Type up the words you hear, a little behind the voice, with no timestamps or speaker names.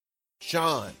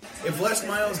Sean. If Les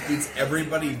Miles beats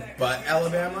everybody but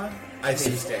Alabama, I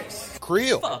think he stays.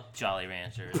 Creel. Fuck Jolly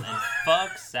Ranchers and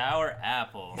fuck Sour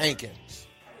Apple. Hankins.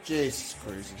 Jesus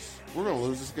Christ. We're going to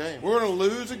lose this game. We're going to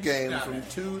lose a game from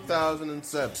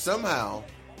 2007. Somehow,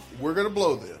 we're going to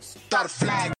blow this. Throw the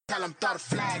flag. Tell them throw the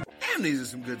flag. Damn, these are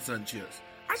some good sun chips.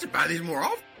 I should buy these more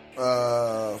often.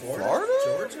 Florida?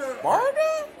 Georgia?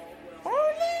 Florida?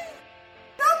 Florida?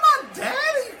 My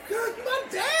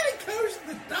daddy coached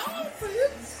the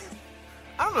Dolphins.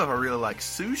 I don't know if I really like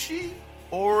sushi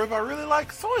or if I really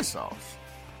like soy sauce.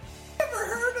 Ever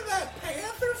heard of that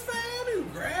Panther fan who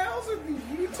growls in the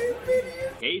YouTube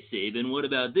videos? Hey, Saban, what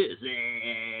about this?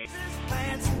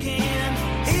 Pants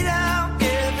again, he don't give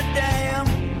a damn.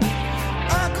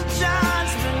 Uncle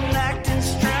John's been acting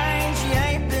strange. He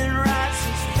ain't been right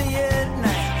since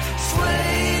Vietnam.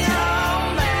 Sweet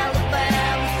home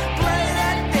Alabama, play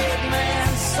that dead man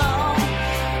song.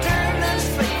 Turn those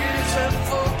speakers up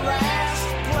full blast,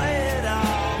 play it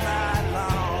all night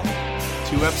long.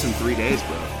 2 eps in 3 days,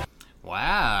 bro.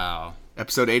 Wow.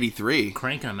 Episode 83.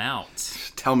 Cranking them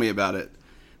out. Tell me about it.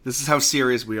 This is how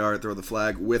serious we are at Throw the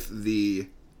Flag with the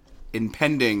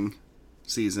impending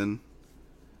season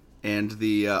and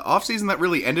the off-season that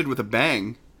really ended with a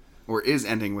bang, or is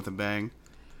ending with a bang.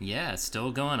 Yeah, it's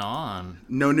still going on.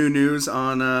 No new news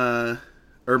on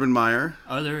Urban Meyer.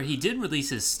 He did release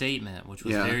his statement, which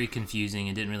was very confusing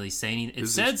and didn't really say anything. It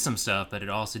said some stuff, but it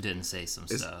also didn't say some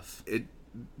stuff.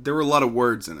 There were a lot of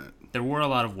words in it. There were a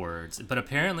lot of words, but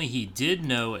apparently he did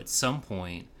know at some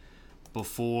point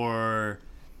before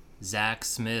Zach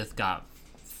Smith got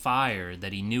fired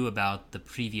that he knew about the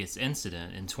previous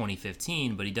incident in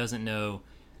 2015, but he doesn't know.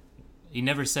 He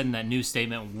never said in that new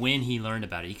statement when he learned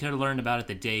about it. He could have learned about it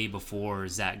the day before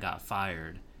Zach got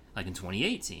fired, like in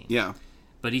 2018. Yeah.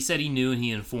 But he said he knew and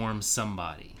he informed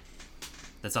somebody.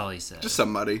 That's all he said. Just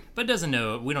somebody. But doesn't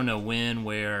know. We don't know when,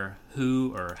 where,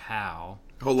 who, or how.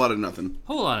 A whole lot of nothing.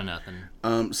 Whole lot of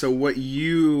nothing. So what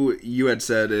you had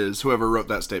said is whoever wrote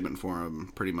that statement for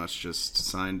him pretty much just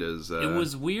signed as... it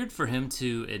was weird for him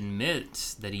to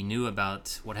admit that he knew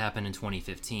about what happened in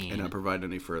 2015. And not provide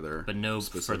any further but no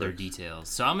specifics. further details.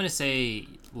 So I'm going to say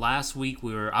last week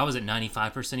I was at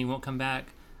 95% he won't come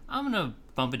back. I'm going to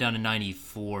bump it down to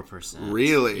 94%.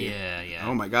 Really? Yeah.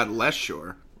 Oh my God, less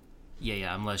sure.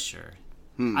 Yeah, I'm less sure.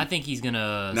 I think he's going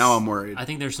to... Now I'm worried. I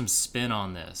think there's some spin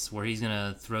on this where he's going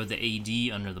to throw the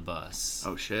AD under the bus.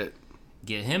 Oh, shit.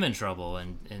 Get him in trouble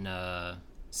and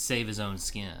save his own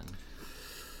skin.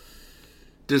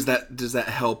 Does that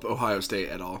help Ohio State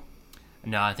at all?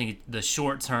 No, I think the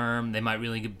short term, they might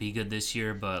really be good this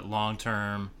year, but long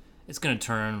term, it's going to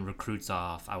turn recruits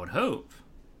off, I would hope.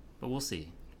 But we'll see.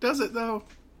 Does it, though?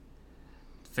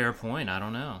 Fair point. I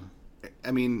don't know. I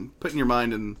mean, putting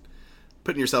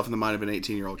yourself in the mind of an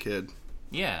 18-year-old kid.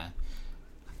 Yeah.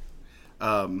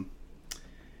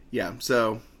 Yeah,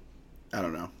 so I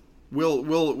don't know.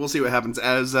 We'll see what happens.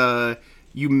 As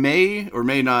you may or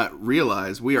may not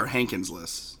realize, we are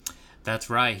Hankins-less. That's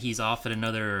right. He's off at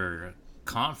another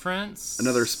conference.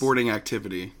 Another sporting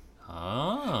activity.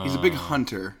 Oh. He's a big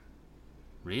hunter.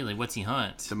 Really? What's he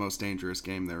hunt? It's the most dangerous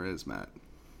game there is, Matt.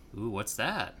 Ooh, what's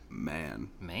that? Man.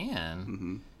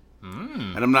 Mm-hmm.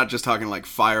 And I'm not just talking like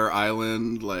Fire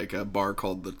Island, like a bar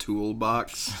called the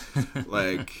Toolbox.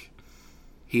 Like,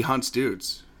 he hunts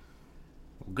dudes.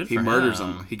 Well, good he for murders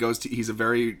him. them. He's a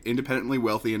very independently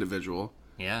wealthy individual.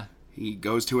 Yeah. He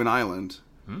goes to an island,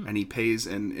 and he pays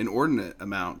an inordinate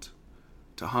amount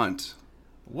to hunt.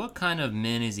 What kind of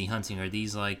men is he hunting? Are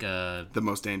these like the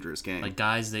most dangerous game? Like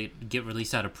guys that get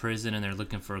released out of prison and they're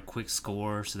looking for a quick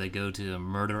score, so they go to a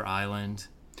murder island?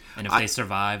 And if they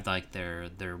survive, like they're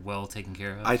well taken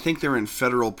care of. I think they're in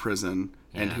federal prison,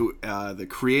 and the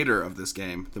creator of this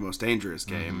game, the most dangerous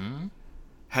game,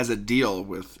 has a deal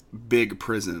with big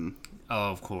prison.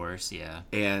 Oh, of course, yeah.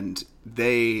 And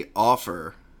they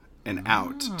offer an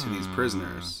out to these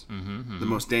prisoners, the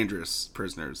most dangerous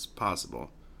prisoners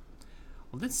possible.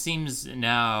 Well, this seems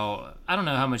now... I don't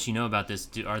know how much you know about this.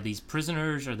 Are these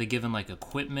prisoners, are they given, like,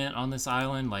 equipment on this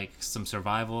island? Like, some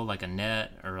survival, like a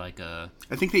net, or like a...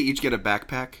 I think they each get a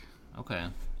backpack. Okay.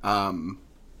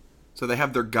 So they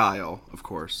have their guile, of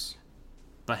course.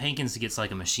 But Hankins gets,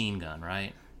 like, a machine gun,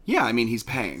 right? Yeah, I mean, he's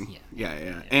paying.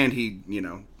 Yeah. And he,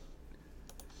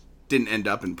 didn't end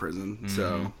up in prison,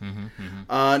 so...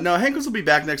 No, Hankins will be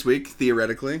back next week,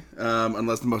 theoretically,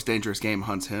 unless the most dangerous game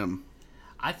hunts him.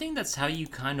 I think that's how you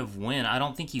kind of win. I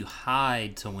don't think you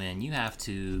hide to win. You have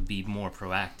to be more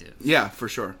proactive. Yeah, for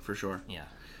sure. Yeah.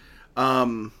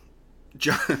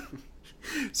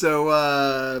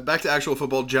 So, back to actual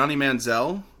football. Johnny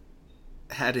Manziel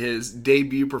had his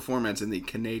debut performance in the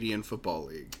Canadian Football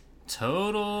League.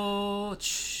 Total,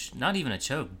 not even a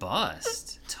choke,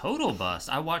 bust. Total bust.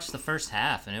 I watched the first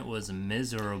half, and it was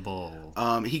miserable.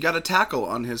 He got a tackle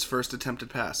on his first attempted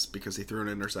pass because he threw an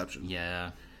interception.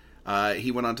 Yeah.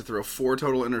 He went on to throw 4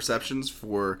 total interceptions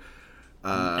for...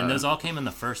 and those all came in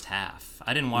the first half.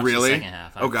 I didn't watch Really? the second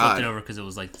half. I flipped it over because it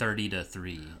was like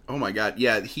 30-3. Oh my god.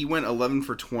 Yeah, he went 11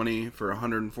 for 20 for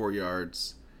 104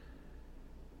 yards.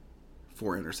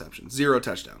 4 interceptions. 0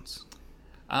 touchdowns.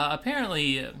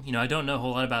 Apparently, I don't know a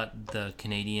whole lot about the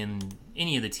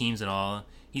any of the teams at all.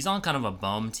 He's on kind of a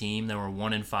bum team. They were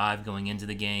 1-5 going into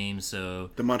the game, so...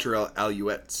 The Montreal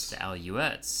Alouettes. The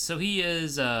Alouettes. So he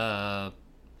is, I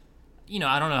don't know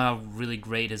how really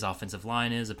great his offensive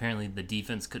line is. Apparently the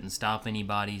defense couldn't stop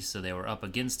anybody, so they were up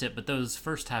against it. But those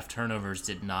first half turnovers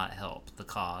did not help the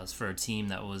cause for a team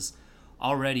that was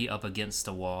already up against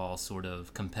a wall, sort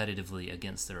of competitively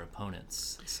against their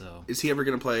opponents. So is he ever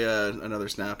going to play another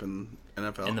snap in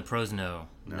NFL? In the pros, no.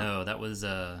 That was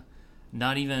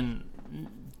not even.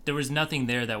 There was nothing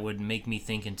there that would make me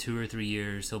think in 2 or 3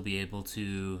 years he'll be able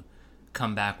to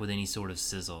come back with any sort of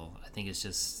sizzle. I think it's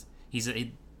just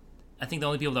I think the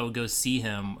only people that would go see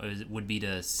him would be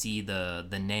to see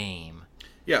the name.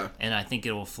 Yeah. And I think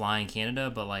it will fly in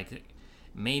Canada, but like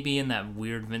maybe in that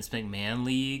weird Vince McMahon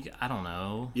league, I don't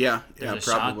know. Yeah, There's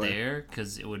a probably. shot there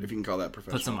because it would, if you can call that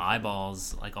professional, put some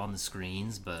eyeballs like on the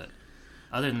screens. But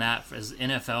other than that, as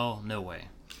NFL, no way.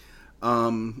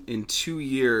 In 2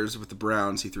 years with the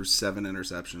Browns, he threw 7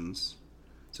 interceptions,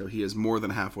 so he is more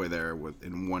than halfway there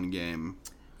in one game.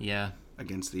 Yeah,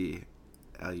 against the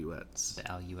Alouettes. The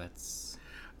Alouettes.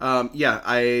 Yeah,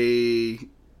 I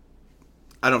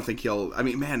don't think he'll. I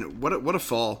mean, man, what a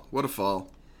fall! What a fall!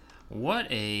 What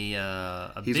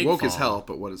a he's big woke fall. as hell,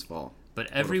 but what is fall?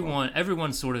 But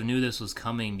everyone sort of knew this was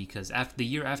coming because the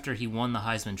year after he won the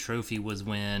Heisman Trophy was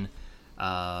when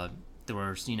there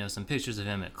were some pictures of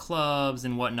him at clubs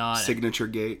and whatnot. Signature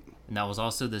Gate. And that was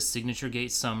also the Signature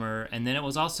Gate summer, and then it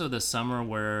was also the summer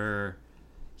where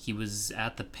he was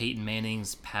at the Peyton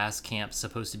Manning's pass camp,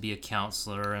 supposed to be a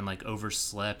counselor, and like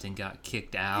overslept and got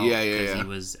kicked out because he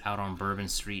was out on Bourbon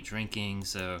Street drinking.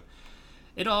 So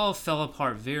it all fell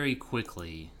apart very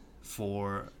quickly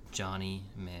for Johnny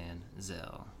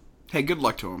Manziel. Hey, good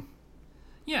luck to him.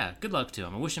 Yeah, good luck to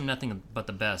him. I wish him nothing but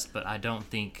the best, but I don't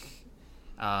think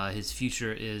his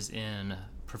future is in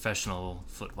professional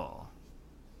football.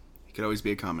 He could always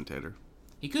be a commentator.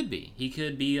 He could be. He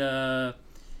could be,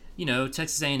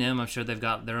 Texas A&M. I'm sure they've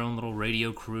got their own little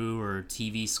radio crew or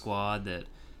TV squad that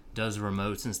does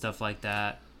remotes and stuff like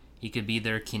that. He could be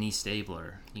their Kenny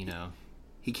Stabler,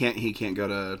 He can't go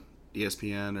to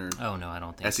ESPN or oh no, I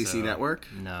don't think SEC so. Network.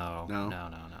 No.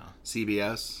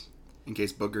 CBS, in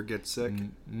case Booger gets sick.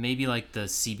 Maybe like the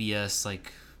CBS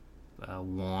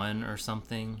 1 or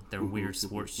something. Their weird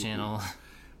sports channel.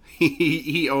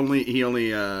 He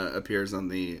only appears on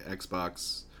the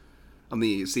Xbox, on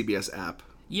the CBS app.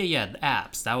 Yeah, the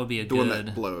apps. That would be the one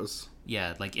that blows.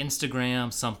 Yeah, like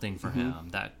Instagram, something for him.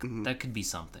 That could be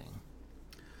something.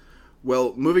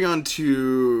 Well, moving on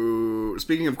to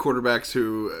speaking of quarterbacks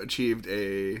who achieved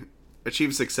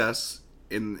success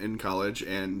in college,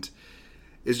 and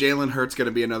is Jalen Hurts going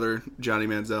to be another Johnny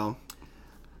Manziel?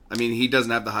 I mean, he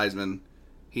doesn't have the Heisman.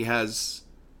 He has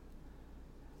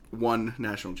 1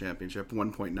 national championship,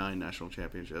 1.9 national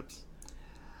championships.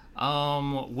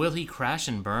 Will he crash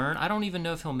and burn? I don't even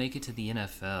know if he'll make it to the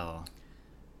NFL.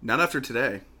 Not after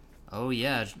today. Oh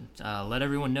yeah, let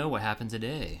everyone know what happened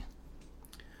today.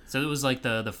 So it was like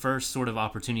the first sort of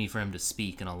opportunity for him to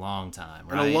speak in a long time,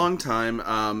 right? In a long time,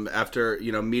 after,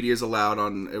 media's allowed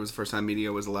it was the first time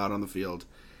media was allowed on the field.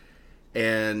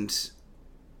 And,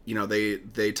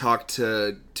 they talked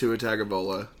to Tua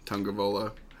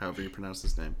Tagovailoa, however you pronounce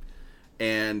his name.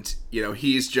 And,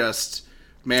 he's just,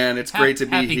 man, it's great to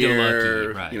be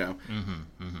here. Right.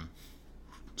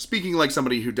 Speaking like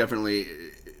somebody who definitely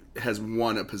has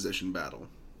won a position battle.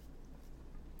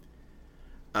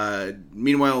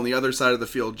 Meanwhile, on the other side of the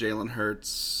field, Jalen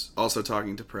Hurts also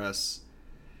talking to press.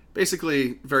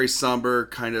 Basically, very somber,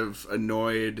 kind of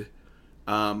annoyed.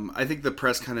 I think the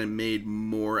press kind of made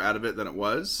more out of it than it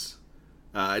was.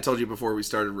 I told you before we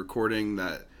started recording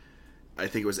that I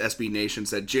think it was SB Nation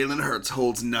said, Jalen Hurts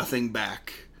holds nothing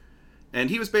back. And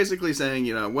he was basically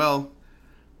saying, a lot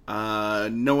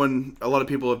of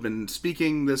people have been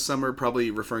speaking this summer, probably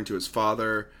referring to his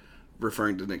father,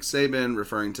 referring to Nick Saban,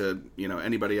 referring to,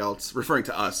 anybody else, referring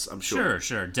to us, I'm sure.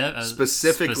 Sure.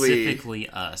 Specifically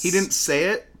us. He didn't say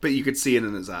it, but you could see it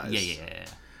in his eyes. Yeah.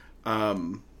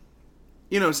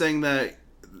 Saying that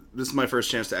this is my first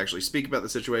chance to actually speak about the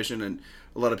situation, and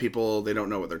a lot of people, they don't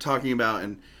know what they're talking about.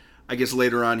 And I guess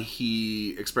later on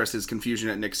he expressed his confusion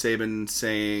at Nick Saban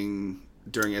saying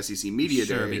during SEC Media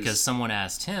Sure, Days. because someone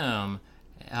asked him,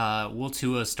 will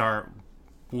Tua start,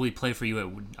 will he play for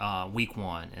you at week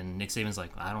 1? And Nick Saban's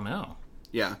like, I don't know.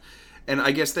 Yeah. And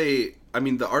I guess the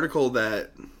article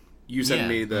that you sent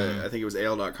me, I think it was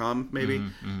AL.com maybe,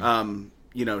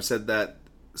 said that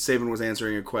Saban was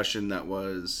answering a question that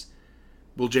was,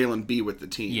 will Jalen be with the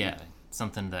team? Yeah,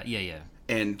 something that, yeah.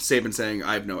 And Saban saying,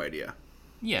 I have no idea.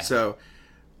 Yeah. So,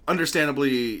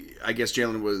 understandably, I guess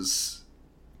Jalen was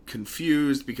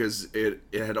confused because it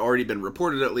had already been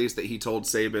reported, at least, that he told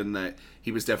Saban that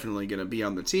he was definitely going to be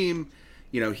on the team.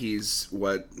 He's,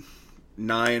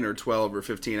 9 or 12 or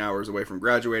 15 hours away from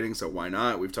graduating, so why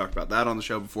not? We've talked about that on the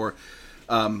show before.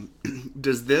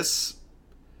 Does this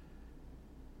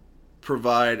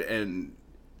provide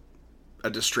a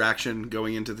distraction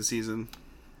going into the season?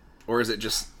 Or is it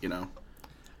just,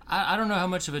 I don't know how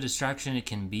much of a distraction it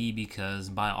can be because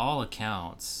by all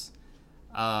accounts,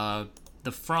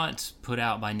 the front put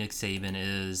out by Nick Saban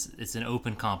is it's an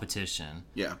open competition.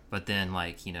 Yeah. But then,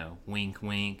 wink,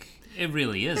 wink, it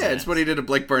really isn't. Yeah, it's what he did to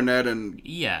Blake Barnett and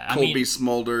Colby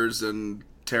Smulders and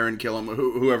Taron Killam,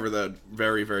 whoever the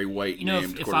very, very white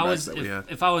named quarterbacks that we had.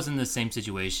 If I was in the same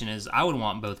situation, I would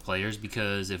want both players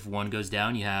because if one goes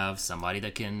down, you have somebody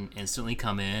that can instantly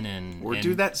come in and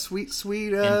do that sweet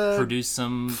and produce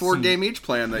some 4-game each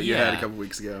plan that you had a couple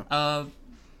weeks ago.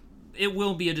 It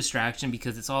will be a distraction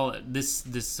because it's all this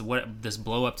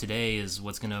blow up today is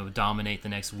what's going to dominate the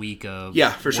next week of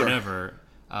whatever.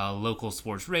 Local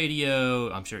sports radio.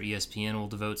 I'm sure ESPN will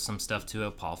devote some stuff to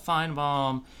it. Paul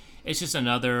Feinbaum. It's just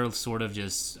another sort of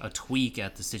just a tweak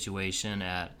at the situation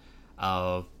at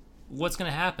what's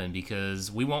going to happen because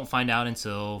we won't find out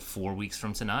until 4 weeks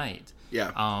from tonight.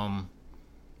 Yeah.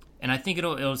 And I think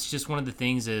it's just one of the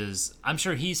things is I'm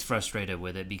sure he's frustrated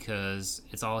with it because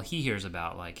it's all he hears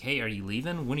about. Like, hey, are you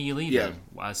leaving? When are you leaving?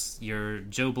 Yeah. Your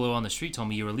Joe Blow on the street told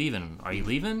me you were leaving. Are you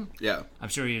leaving? Yeah. I'm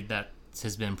sure that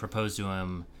has been proposed to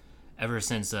him ever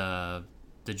since the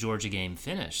Georgia game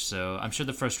finished. So I'm sure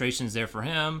the frustration is there for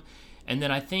him. And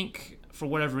then I think for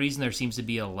whatever reason there seems to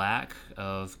be a lack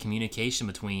of communication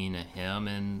between him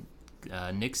and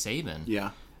Nick Saban. Yeah.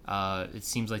 It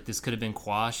seems like this could have been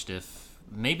quashed if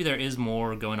maybe there is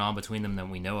more going on between them than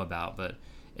we know about, but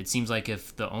it seems like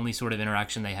if the only sort of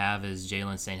interaction they have is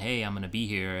Jalen saying, hey, I'm going to be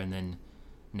here, and then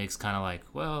Nick's kind of like,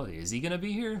 well, is he going to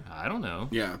be here? I don't know.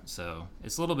 Yeah. So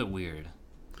it's a little bit weird.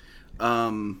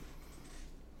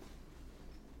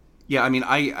 Yeah, I mean,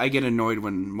 I get annoyed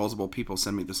when multiple people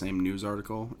send me the same news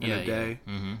article in a day.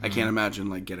 Yeah. Mm-hmm, I can't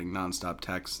imagine, getting nonstop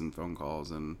texts and phone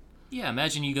calls and... Yeah,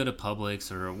 imagine you go to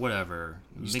Publix or whatever.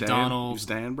 You McDonald's. You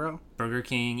staying, bro? Burger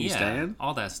King. You staying?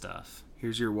 All that stuff.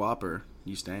 Here's your Whopper.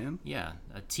 You staying? Yeah.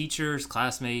 Teachers,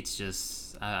 classmates,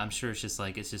 I'm sure it's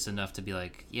just enough to be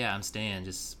like, yeah, I'm staying.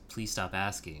 Just please stop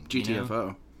asking.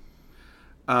 GTFO.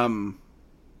 And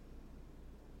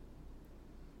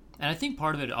I think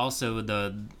part of it also,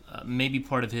 maybe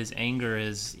part of his anger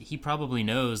is he probably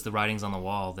knows the writing's on the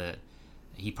wall that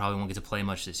he probably won't get to play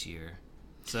much this year.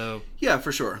 So yeah,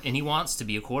 for sure. And he wants to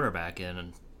be a quarterback,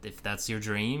 and if that's your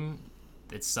dream,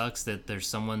 it sucks that there's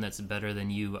someone that's better than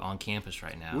you on campus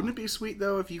right now. Wouldn't it be sweet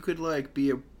though if you could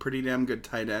be a pretty damn good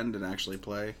tight end and actually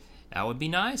play? That would be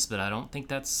nice, but I don't think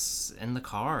that's in the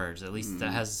cards. At least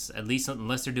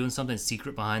unless they're doing something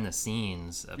secret behind the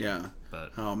scenes. Yeah.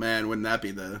 But oh man, wouldn't that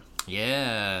be the...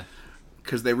 Yeah.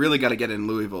 Because they really got to get in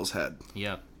Louisville's head.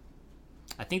 Yep.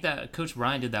 I think that Coach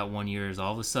Bryant did that one year. Is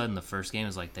all of a sudden the first game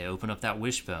is they open up that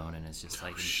wishbone and it's just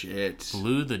shit,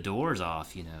 blew the doors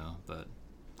off, But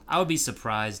I would be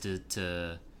surprised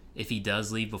to if he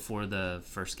does leave before the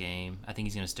first game. I think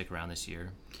he's going to stick around this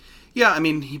year. Yeah, I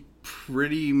mean he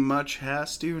pretty much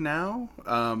has to now.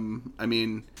 I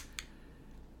mean,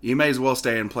 you may as well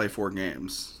stay and play 4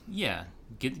 games. Yeah.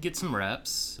 Get some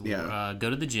reps. Yeah. Go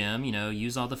to the gym.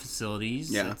 Use all the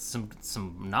facilities. Yeah. It's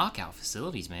some knockout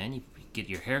facilities, man. You get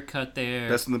your hair cut there.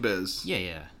 Best in the biz. Yeah.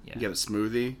 You get a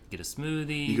smoothie.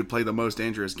 You could play the most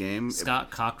dangerous game. Scott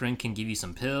Cochran can give you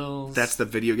some pills. That's the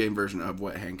video game version of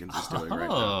what Hankins is doing right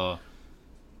now. Oh,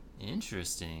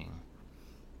 interesting.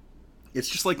 It's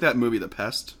just like that movie, The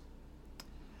Pest.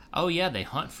 Oh yeah, they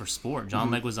hunt for sport. John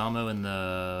Leguizamo and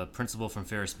the principal from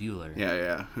Ferris Bueller.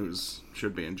 Yeah,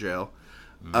 should be in jail.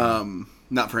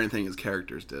 Not for anything his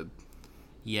characters did.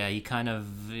 Yeah, he kind of...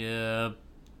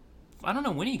 I don't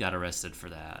know when he got arrested for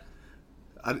that.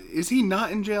 Is he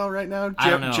not in jail right now?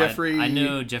 I don't know. Jeffrey... I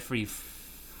know Jeffrey...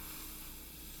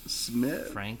 Smith?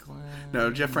 Franklin? No,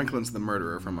 Jeff Franklin's the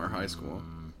murderer from our high school.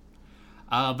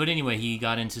 But anyway, he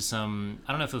got into some,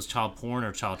 I don't know if it was child porn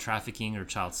or child trafficking or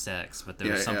child sex, but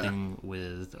there was something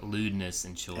with lewdness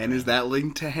in children. And is that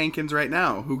linked to Hankins right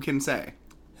now? Who can say?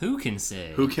 Who can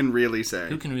say? Who can really say?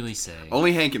 Who can really say?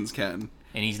 Only Hankins can.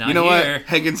 And he's not You know here. what?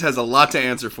 Hankins has a lot to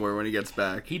answer for when he gets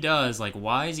back. He does. Like,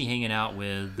 why is he hanging out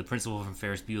with the principal from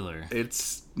Ferris Bueller?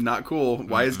 It's not cool.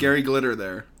 Why is Gary Glitter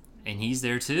there? And he's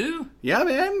there too? Yeah,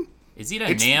 man. Is he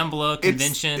at a NAMBLA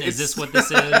convention? Is this what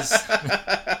this is?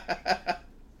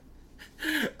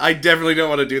 I definitely don't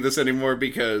want to do this anymore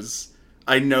because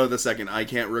I know the second I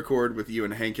can't record with you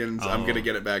and Hankins, I'm going to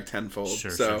get it back tenfold.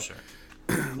 Sure.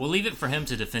 We'll leave it for him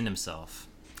to defend himself.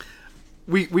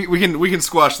 We can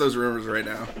squash those rumors right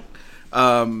now.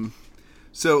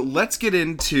 So let's get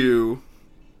into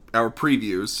our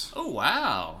previews. Oh,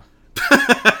 wow.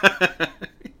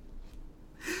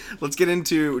 Let's get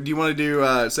into... Do you want to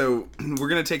do... so we're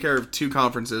going to take care of 2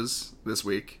 conferences this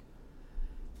week.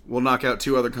 We'll knock out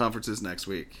 2 other conferences next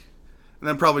week. And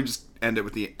then probably just end it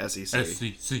with the SEC.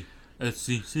 SEC.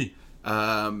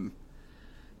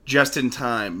 Just in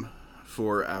time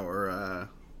for our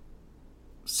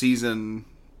season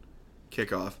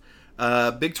kickoff.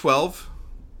 Big 12.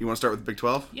 You want to start with the Big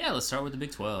 12? Yeah, let's start with the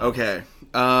Big 12. Okay.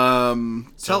 Oh,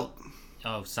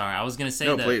 sorry. I was going to say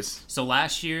that. Please. So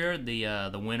last year,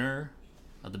 the winner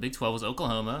of the Big 12 was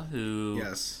Oklahoma, who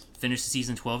finished the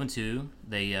season 12-2.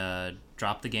 They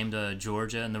dropped the game to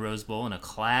Georgia in the Rose Bowl in a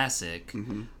classic.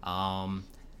 Mm-hmm.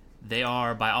 They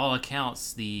are, by all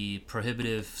accounts, the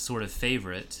prohibitive sort of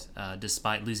favorite,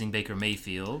 despite losing Baker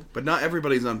Mayfield. But not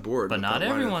everybody's on board. But not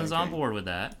everyone's on board with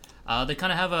that. They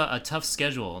kind of have a tough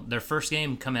schedule. Their first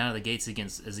game coming out of the gates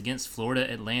is against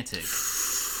Florida Atlantic.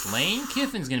 Lane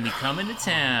Kiffin's going to be coming to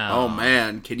town. Oh,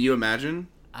 man. Can you imagine?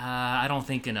 I don't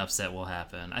think an upset will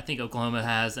happen. I think Oklahoma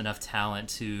has enough talent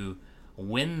to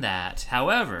win that.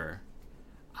 However,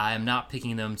 I am not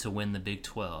picking them to win the Big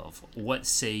 12. What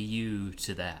say you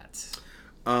to that?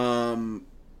 I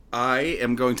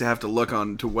am going to have to look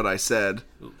on to what I said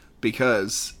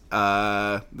because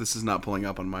this is not pulling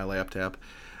up on my laptop.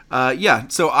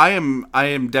 So I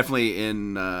am definitely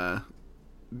in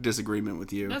disagreement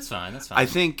with you. That's fine. I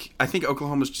think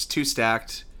Oklahoma's just too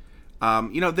stacked.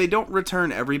 They don't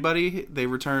return everybody. They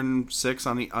return 6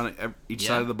 on each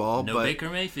side of the ball. No Baker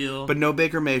Mayfield. But no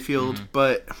Baker Mayfield. Mm-hmm.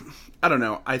 But I don't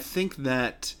know. I think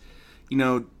that,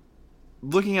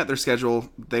 looking at their schedule,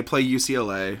 they play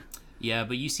UCLA. Yeah,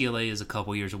 but UCLA is a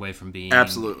couple years away from being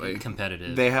absolutely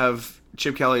competitive. They have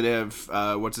Chip Kelly. They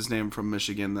have what's his name from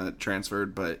Michigan that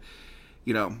transferred. But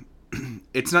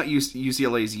it's not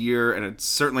UCLA's year, and it's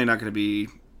certainly not going to be.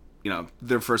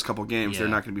 Their first couple games, they're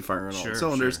not going to be firing on all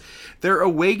cylinders. Sure. Their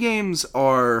away games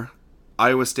are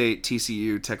Iowa State,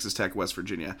 TCU, Texas Tech, West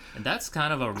Virginia. And that's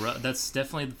kind of that's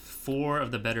definitely 4 of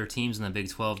the better teams in the Big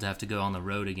 12 to have to go on the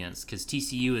road against, because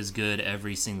TCU is good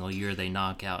every single year. They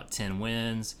knock out 10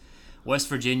 wins. West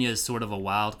Virginia is sort of a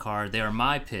wild card. They are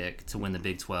my pick to win the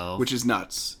Big 12. Which is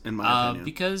nuts, in my opinion.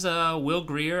 Because Will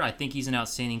Grier, I think he's an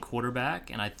outstanding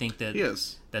quarterback, and I think that he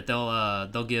is. That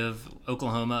they'll give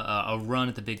Oklahoma a run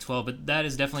at the Big 12. But that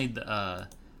is definitely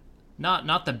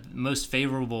not the most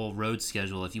favorable road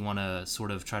schedule if you want to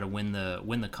sort of try to win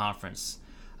the conference.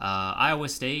 Iowa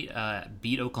State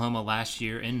beat Oklahoma last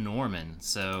year in Norman,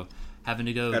 so having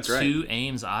to go to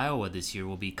Ames, Iowa this year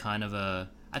will be kind of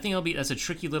I think that's a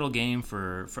tricky little game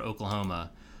for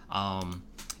Oklahoma.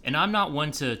 And I'm not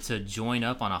one to join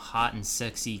up on a hot and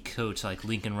sexy coach like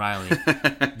Lincoln Riley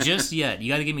just yet.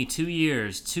 You got to give me 2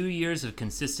 years of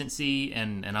consistency,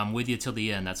 and I'm with you till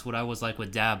the end. That's what I was like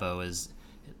with Dabo. Is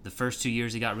the first 2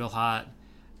 years he got real hot.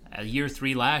 Year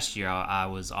 3 last year, I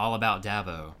was all about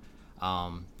Dabo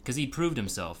because he proved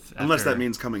himself. Unless that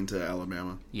means coming to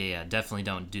Alabama. Yeah, definitely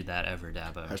don't do that ever,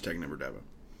 Dabo. # never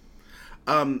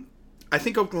Dabo. I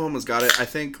think Oklahoma's got it. I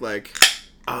think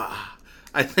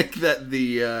I think that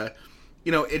the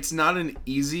it's not an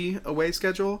easy away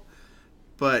schedule,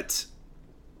 but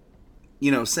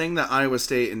saying that Iowa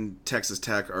State and Texas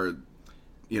Tech are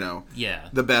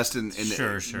the best in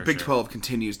Big 12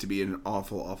 continues to be an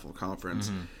awful conference.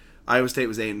 Mm-hmm. Iowa State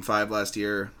was 8-5 last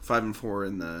year,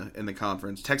 5-4 in the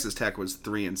conference. Texas Tech was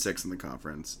 3-6 in the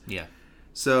conference. Yeah.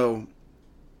 So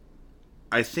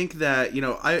I think that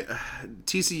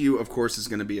TCU of course is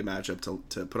going to be a matchup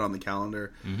to put on the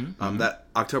calendar. Mm-hmm, that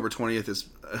October 20th is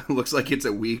looks like it's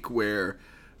a week where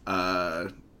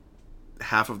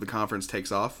half of the conference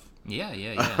takes off.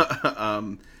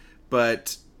 Yeah.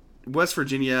 But West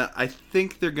Virginia, I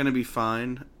think they're going to be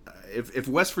fine. If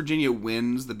West Virginia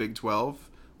wins the Big 12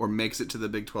 or makes it to the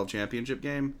Big 12 championship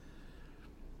game,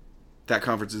 that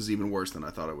conference is even worse than I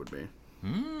thought it would be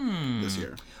this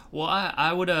year. Well,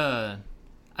 I would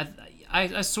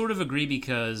I sort of agree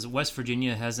because West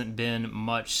Virginia hasn't been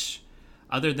much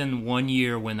other than one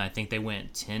year when I think they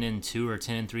went 10-2 or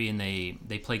 10-3, and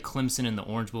they played Clemson in the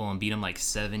Orange Bowl and beat them like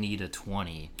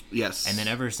 70-20. Yes. And then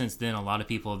ever since then, a lot of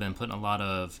people have been putting a lot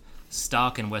of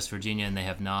stock in West Virginia, and they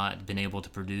have not been able to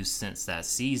produce since that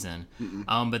season.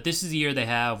 But this is the year they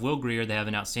have Will Grier. They have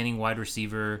an outstanding wide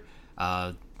receiver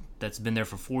that's been there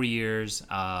for 4 years.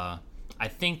 I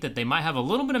think that they might have a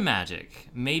little bit of magic,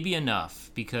 maybe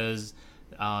enough, because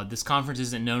this conference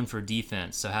isn't known for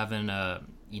defense. So having a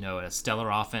stellar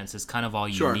offense is kind of all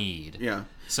you need. Yeah.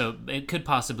 So it could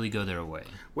possibly go their way.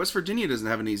 West Virginia doesn't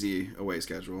have an easy away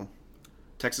schedule.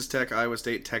 Texas Tech, Iowa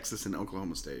State, Texas, and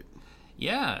Oklahoma State.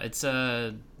 Yeah, it's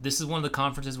this is one of the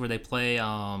conferences where they play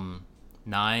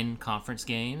 9 conference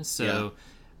games. So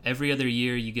every other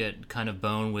year you get kind of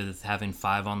boned with having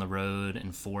 5 on the road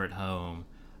and 4 at home.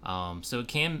 So it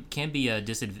can be a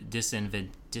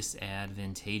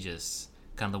disadvantageous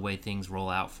kind of the way things roll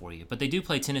out for you. But they do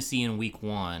play Tennessee in week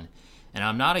 1, and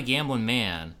I'm not a gambling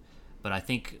man, but I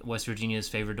think West Virginia is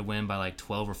favored to win by like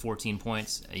 12 or 14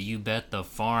 points. You bet the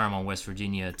farm on West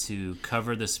Virginia to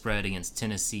cover the spread against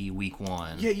Tennessee week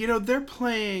 1. Yeah, they're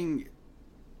playing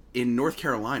in North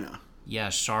Carolina. Yeah,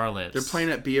 Charlotte. They're playing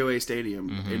at BOA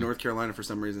Stadium in North Carolina for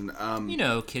some reason.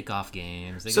 Kickoff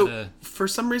games. For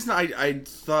some reason, I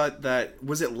thought that,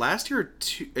 was it last year or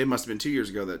it must have been 2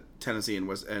 years ago that Tennessee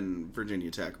and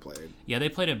Virginia Tech played. Yeah, they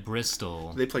played at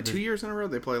Bristol. They played 2 years in a row?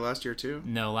 They played last year too?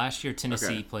 No, last year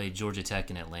Tennessee played Georgia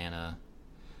Tech in Atlanta.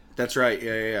 That's right.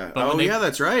 Yeah. But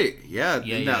that's right. Yeah,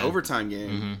 that overtime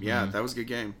game. That was a good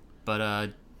game.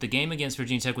 But the game against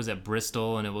Virginia Tech was at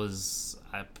Bristol, and it was,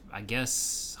 I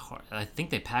guess, I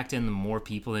think they packed in more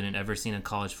people than had ever seen a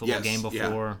college football game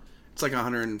before. Yeah. It's like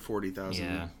 140,000.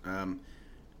 Yeah.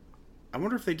 I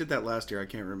wonder if they did that last year. I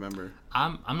can't remember.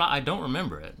 I don't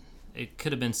remember it. It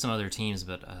could have been some other teams,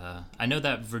 but I know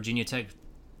that Virginia Tech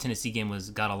Tennessee game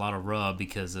got a lot of rub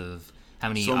because of how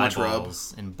many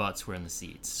eyeballs and butts were in the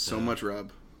seats. So much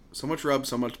rub, so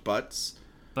much butts.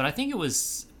 But I think it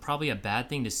was probably a bad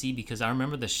thing to see because I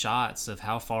remember the shots of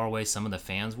how far away some of the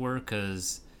fans were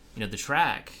because the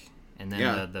track and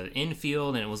then the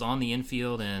infield, and it was on the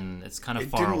infield, and it's kind of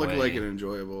far away. It didn't look like an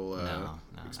enjoyable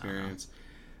experience.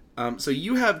 So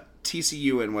you have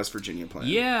TCU and West Virginia playing.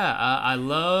 Yeah, I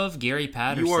love Gary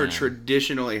Patterson. You are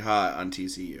traditionally hot on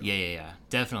TCU. Yeah,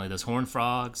 definitely. Those Horned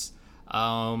Frogs.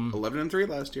 11-3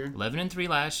 last year. 11-3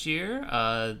 last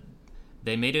year.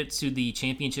 They made it to the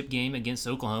championship game against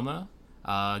Oklahoma.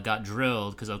 Got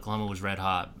drilled because Oklahoma was red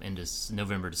hot in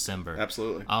November, December.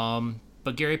 Absolutely.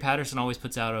 But Gary Patterson always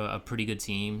puts out a pretty good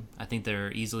team. I think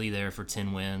they're easily there for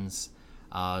 10 wins.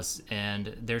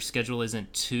 And their schedule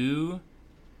isn't too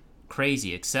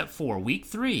crazy except for week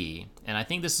 3. And I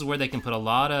think this is where they can put a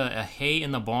lot of hay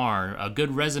in the barn. A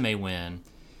good resume win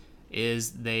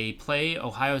is they play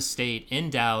Ohio State in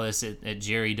Dallas at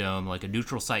Jerry Dome, like a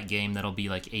neutral site game that'll be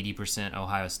like 80%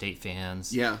 Ohio State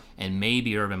fans. Yeah. And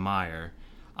maybe Urban Meyer.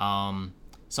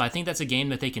 So I think that's a game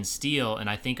that they can steal, and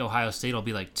I think Ohio State will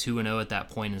be like 2-0 at that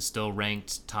point and still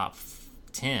ranked top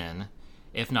 10,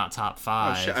 if not top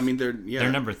 5. I mean,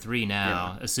 they're number 3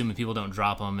 now, assuming people don't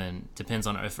drop them, and depends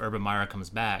on if Urban Meyer comes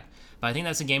back. But I think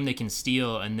that's a game they can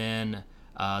steal, and then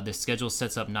the schedule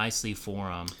sets up nicely for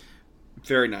them.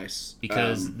 Very nice.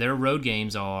 Because their road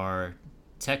games are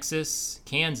Texas,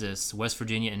 Kansas, West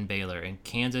Virginia, and Baylor. And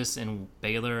Kansas and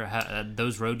Baylor,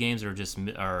 those road games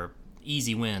are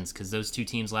easy wins because those two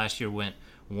teams last year went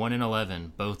 1-11,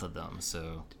 both of them.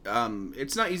 So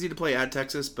it's not easy to play at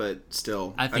Texas, but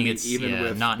still, I think it's even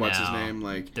with not what's now. His name,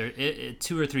 like they're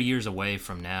 2 or 3 years away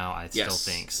from now. I still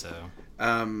think so.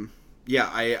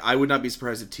 I would not be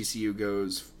surprised if TCU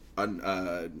goes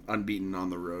unbeaten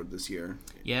on the road this year.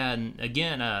 Yeah, and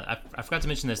again, I forgot to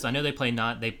mention this. I know they play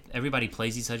everybody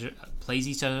plays each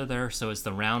other there, so it's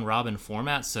the round robin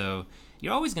format. So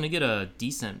you're always going to get a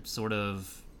decent sort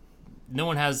of. No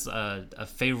one has a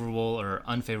favorable or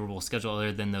unfavorable schedule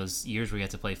other than those years where you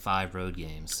have to play 5 road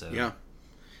games. So yeah,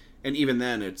 and even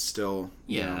then, it's still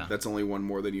that's only one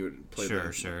more than you would play.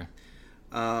 Sure.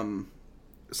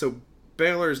 So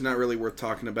Baylor's not really worth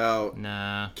talking about.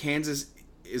 Nah. Kansas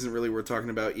isn't really worth talking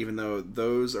about, even though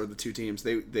those are the two teams.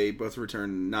 They both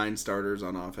return 9 starters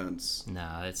on offense.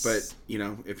 Nah, it's. But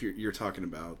if you're talking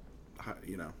about,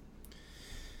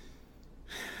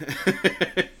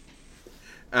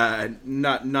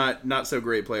 not so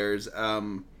great players.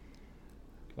 Well,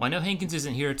 I know Hankins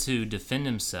isn't here to defend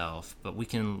himself, but we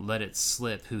can let it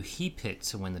slip who he picked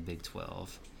to win the Big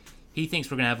 12. He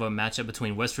thinks we're going to have a matchup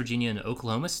between West Virginia and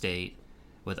Oklahoma State.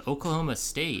 with Oklahoma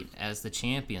State as the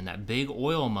champion. That big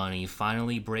oil money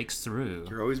finally breaks through.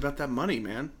 You're always about that money,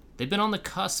 man. They've been on the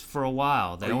cusp for a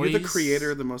while. Are you the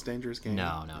creator of the most dangerous game?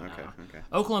 No. Okay.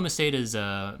 Oklahoma State is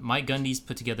Mike Gundy's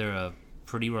put together a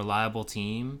pretty reliable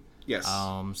team. Yes.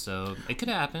 So it could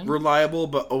happen. Reliable,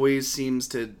 but always seems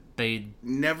to They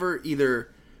never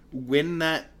either win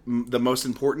the most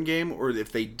important game, or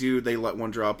if they do, they let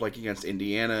one drop, like against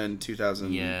Indiana in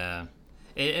 2000. Yeah.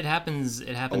 It happens.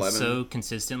 It happens 11. so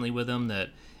consistently with them that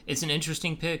it's an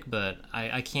interesting pick, but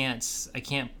I can't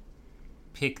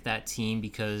pick that team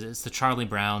because it's the Charlie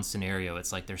Brown scenario.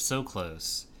 It's like they're so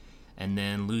close, and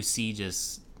then Lucy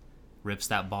just rips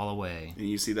that ball away. And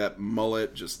you see that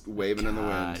mullet just waving in the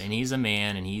wind. And he's a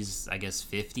man, and he's, I guess,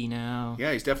 50 now.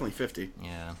 Yeah, he's definitely 50.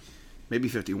 Yeah. Maybe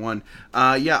 51.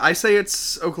 Yeah, I say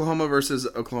it's Oklahoma versus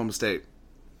Oklahoma State.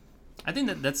 I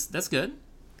think that's good.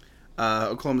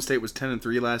 Oklahoma State was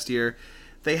 10-3 last year.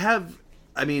 They have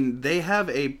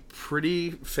a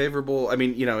pretty favorable. I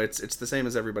mean, it's the same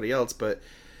as everybody else, but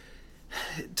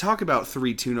talk about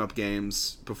 3 tune-up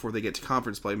games before they get to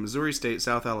conference play: Missouri State,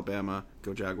 South Alabama,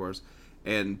 go Jaguars,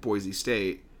 and Boise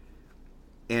State.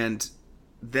 And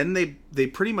then they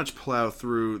pretty much plow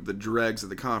through the dregs of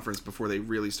the conference before they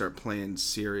really start playing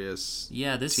serious.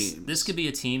 Yeah, teams. This could be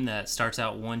a team that starts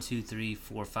out 1, 2, 3,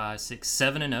 4, 5, 6,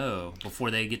 7-0 before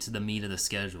they get to the meat of the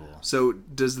schedule. So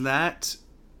does that?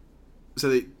 So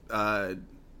they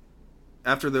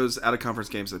after those out of conference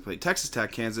games, they play Texas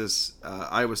Tech, Kansas,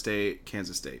 Iowa State,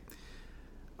 Kansas State.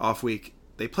 Off week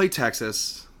they play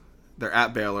Texas. They're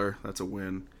at Baylor. That's a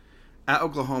win. At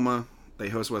Oklahoma, they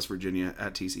host West Virginia.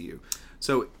 At TCU.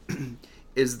 So,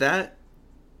 is that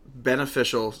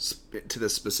beneficial to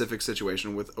this specific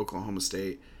situation with Oklahoma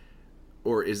State,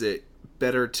 or is it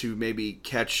better to maybe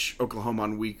catch Oklahoma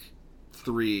on week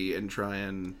 3 and try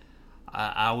and?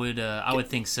 I would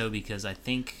think so, because I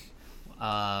think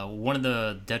one of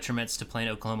the detriments to playing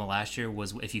Oklahoma last year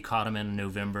was if you caught them in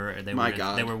November, they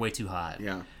were way too hot.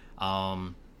 Yeah.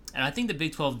 And I think the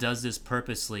Big 12 does this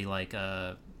purposely, like.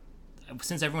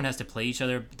 Since everyone has to play each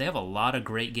other, they have a lot of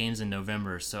great games in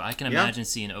November. So I can imagine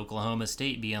seeing Oklahoma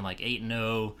State being like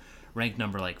 8-0, ranked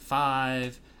number like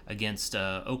 5, against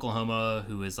Oklahoma,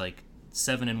 who is like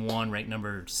 7-1, ranked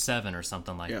number 7 or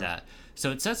something like that.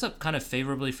 So it sets up kind of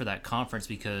favorably for that conference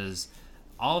because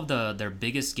all of their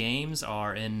biggest games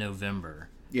are in November.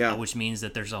 Yeah. Which means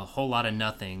that there's a whole lot of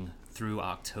nothing through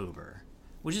October,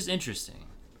 which is interesting.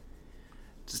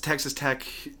 Does Texas Tech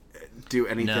do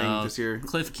anything this year?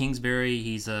 Cliff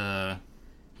Kingsbury,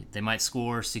 they might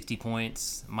score 60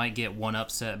 points, might get one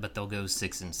upset, but they'll go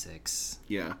 6-6.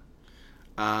 Yeah.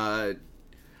 I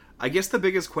guess the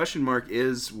biggest question mark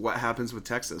is what happens with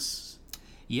Texas.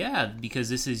 Yeah, because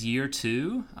this is year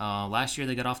 2. Last year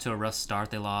they got off to a rough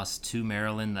start. They lost to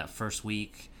Maryland that first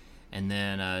week, and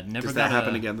then Does that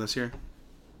happen again this year?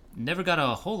 Never got a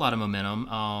whole lot of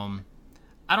momentum.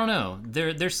 I don't know.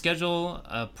 Their schedule,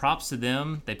 props to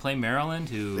them. They play Maryland,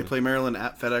 They play Maryland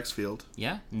at FedEx Field.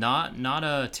 Yeah, not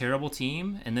a terrible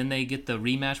team. And then they get the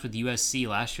rematch with USC.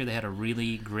 Last year they had a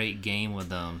really great game with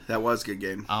them. That was a good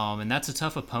game. And that's a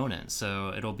tough opponent.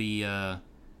 So it'll be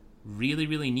really,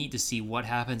 really neat to see what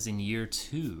happens in year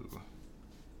 2.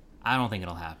 I don't think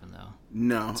it'll happen, though.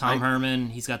 No. Tom Herman,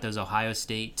 he's got those Ohio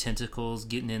State tentacles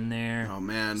getting in there. Oh,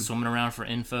 man. Swimming around for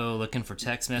info, looking for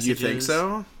text messages. You think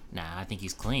so? Nah, I think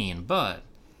he's clean, but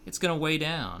it's gonna weigh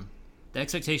down. The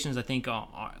expectations, I think,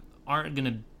 aren't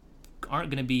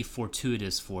gonna be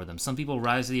fortuitous for them. Some people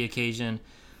rise to the occasion.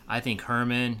 I think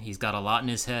Herman, he's got a lot in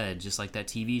his head, just like that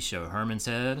TV show, Herman's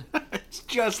Head. It's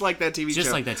just like that TV show.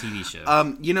 Just like that TV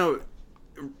show.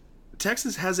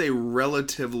 Texas has a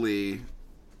relatively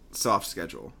soft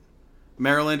schedule.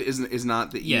 Maryland is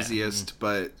not the easiest,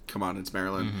 but come on, it's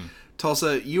Maryland. Mm-hmm.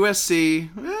 Tulsa, USC.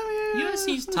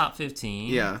 USC's top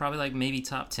 15. Yeah. Probably like maybe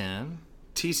top 10.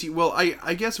 TCU, well,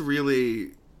 I guess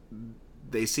really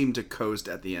they seem to coast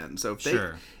at the end. So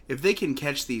if they can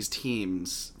catch these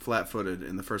teams flat-footed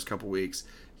in the first couple weeks,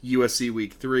 USC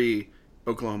week 3,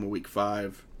 Oklahoma week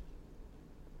 5,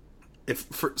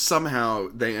 if somehow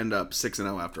they end up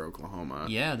 6-0 after Oklahoma.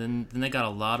 Yeah, then they got a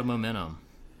lot of momentum.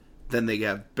 Then they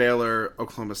have Baylor,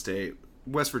 Oklahoma State,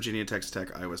 West Virginia, Texas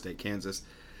Tech, Iowa State, Kansas.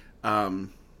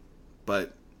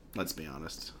 But let's be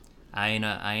honest. I ain't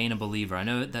a believer. I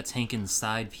know that's Hankins'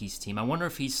 side piece team. I wonder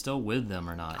if he's still with them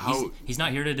or not. He's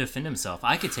not here to defend himself.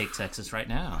 I could take Texas right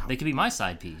now. They could be my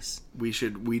side piece. We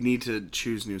need to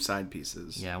choose new side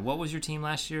pieces. Yeah. What was your team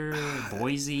last year?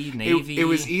 Boise, Navy. It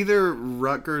was either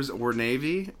Rutgers or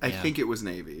Navy. I think it was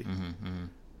Navy. Mm-hmm.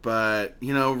 But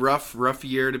rough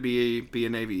year to be a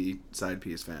Navy side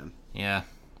piece fan. Yeah.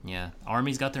 Yeah.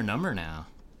 Army's got their number now.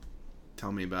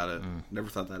 Tell me about it. Never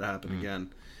thought that'd happen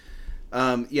again.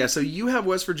 Yeah, so you have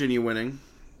West Virginia winning.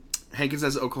 Hankins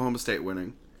has Oklahoma State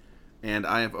winning. And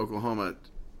I have Oklahoma.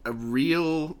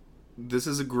 This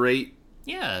is a great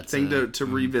thing to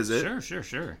revisit.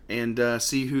 Sure. And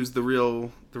see who's the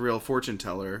real fortune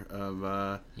teller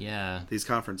of these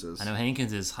conferences. I know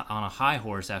Hankins is on a high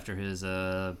horse after his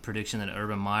prediction that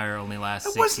Urban Meyer only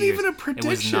lasts 6 years. It wasn't even a prediction. It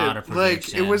was not a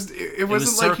prediction. It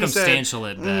wasn't like circumstantial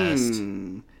he said, at best.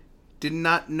 Did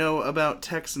not know about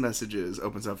text messages.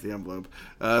 Opens up the envelope.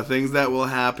 Things that will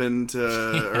happen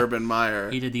to Urban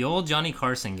Meyer. He did the old Johnny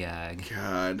Carson gag.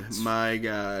 My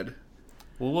God.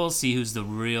 Well, we'll see who's the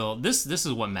real... This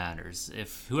is what matters.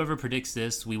 If whoever predicts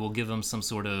this, we will give them some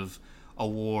sort of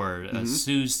award, a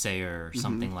soothsayer or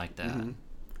something like that.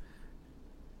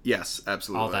 Yes,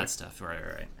 absolutely. All that stuff.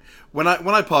 Right. When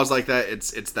I pause like that,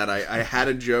 it's that I had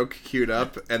a joke queued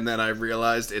up, and then I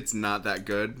realized it's not that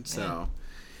good, so...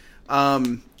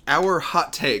 Our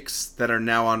hot takes that are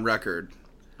now on record.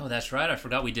 Oh, that's right. I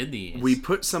forgot we did these. We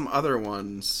put some other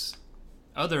ones.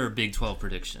 Other Big 12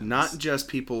 predictions. Not just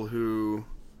teams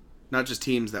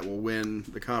that will win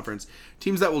the conference.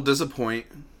 Teams that will disappoint.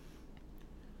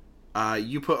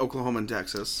 You put Oklahoma and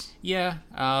Texas. Yeah.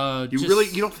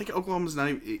 You don't think Oklahoma's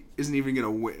isn't even going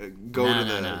to go to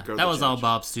the That was all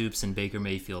Bob Stoops and Baker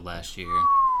Mayfield last year.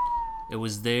 It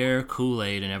was their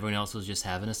Kool-Aid, and everyone else was just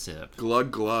having a sip.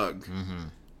 Glug, glug.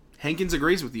 Hankins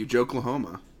agrees with you,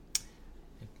 Joklahoma.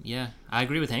 Yeah, I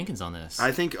agree with Hankins on this.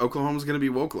 I think Oklahoma's going to be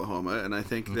Woklahoma, and I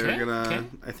think they're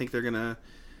gonna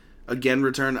again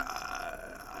return.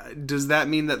 Does that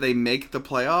mean that they make the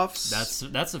playoffs?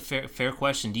 That's a fair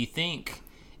question. Do you think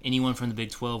anyone from the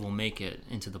Big 12 will make it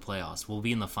into the playoffs? Will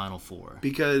be in the Final Four?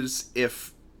 Because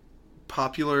if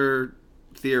popular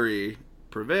theory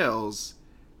prevails,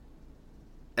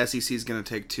 SEC is going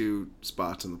to take 2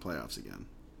 spots in the playoffs again.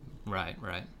 Right.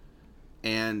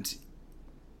 And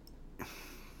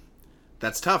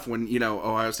that's tough when,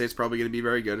 Ohio State's probably going to be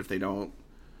very good if they don't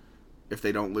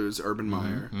lose Urban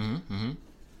Meyer.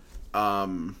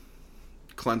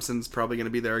 Clemson's probably going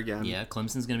to be there again. Yeah,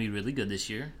 Clemson's going to be really good this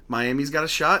year. Miami's got a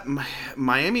shot.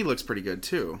 Miami looks pretty good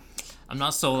too. I'm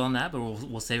not sold on that, but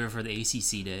we'll save it for the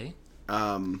ACC day.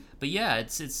 But yeah,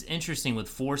 it's interesting with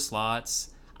 4 slots.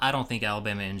 I don't think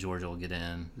Alabama and Georgia will get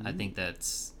in. I think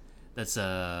that's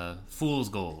fool's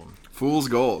gold. Fool's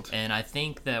gold. And I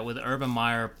think that with Urban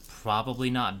Meyer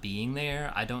probably not being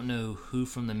there, I don't know who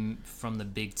from the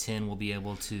Big Ten will be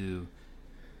able to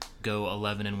go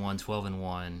 11-1,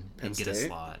 12-1, and get a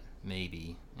slot.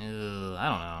 Maybe. I don't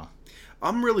know.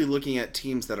 I'm really looking at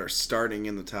teams that are starting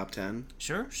in the top 10.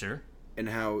 Sure. And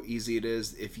how easy it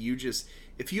is if you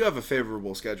have a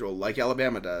favorable schedule like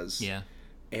Alabama does. Yeah.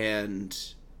 And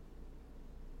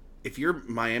if you're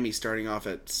Miami starting off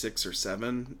at 6 or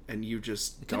 7 and you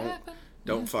just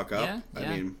don't fuck up. Yeah.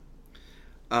 I mean,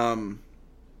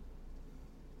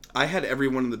 I had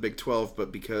everyone in the Big 12,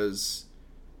 but because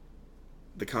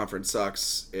the conference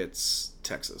sucks, it's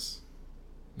Texas.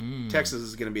 Texas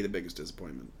is going to be the biggest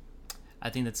disappointment. I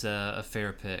think that's a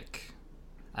fair pick.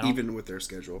 Even with their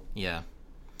schedule. Yeah.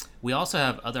 We also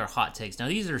have other hot takes. Now,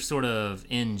 these are sort of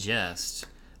in jest.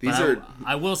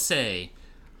 I will say,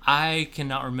 I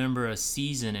cannot remember a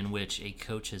season in which a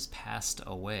coach has passed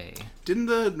away. Didn't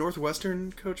the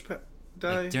Northwestern coach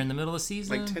die? During the middle of the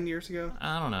season? Like 10 years ago?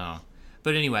 I don't know.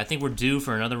 But anyway, I think we're due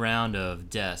for another round of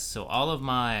deaths. So all of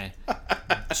my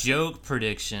joke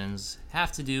predictions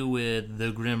have to do with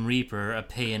the Grim Reaper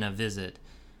paying a visit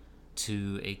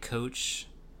to a coach.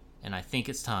 And I think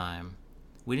it's time.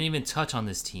 We didn't even touch on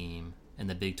this team in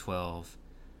the Big 12.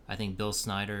 I think Bill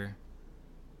Snyder,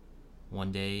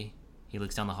 one day, he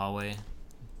looks down the hallway.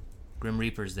 Grim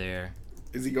Reaper's there.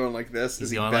 Is he going like this? Is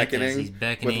he going beckoning? Like this. He's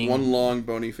beckoning. With one long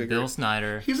bony finger. Bill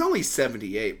Snyder. He's only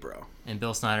 78, bro. And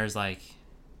Bill Snyder's like,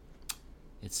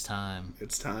 it's time.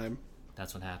 It's time.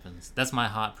 That's what happens. That's my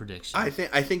hot prediction. I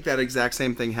think that exact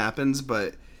same thing happens,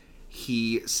 but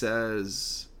he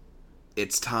says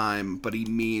it's time, but he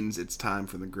means it's time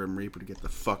for the Grim Reaper to get the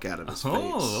fuck out of his face.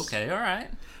 Oh, okay, all right.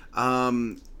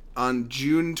 On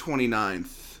June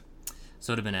 29th.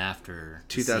 So it would have been after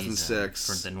 2006.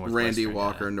 For the Northwestern Randy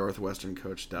Walker, Northwestern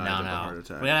coach, died of a heart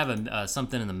attack. We gotta have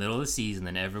something in the middle of the season,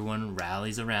 then everyone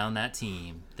rallies around that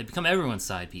team. They become everyone's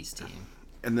side piece team.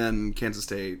 And then Kansas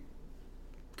State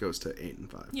goes to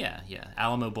 8-5. Yeah.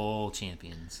 Alamo Bowl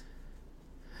champions.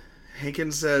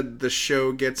 Hankins said the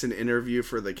show gets an interview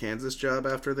for the Kansas job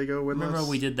after they go winless. Remember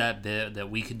we did that bit that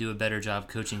we could do a better job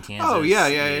coaching Kansas? Oh,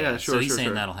 yeah. Sure, So he's saying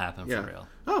sure. that'll happen for real.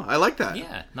 Oh, I like that.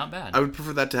 Yeah, not bad. I would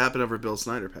prefer that to happen over Bill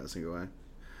Snyder passing away.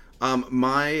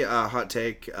 My hot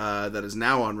take that is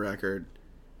now on record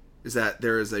is that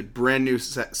there is a brand new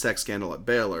sex scandal at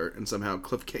Baylor, and somehow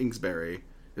Cliff Kingsbury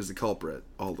is the culprit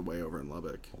all the way over in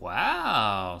Lubbock.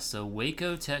 Wow. So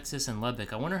Waco, Texas, and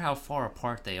Lubbock. I wonder how far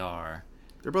apart they are.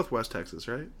 They're both West Texas,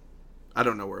 right? I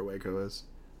don't know where Waco is.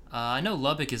 I know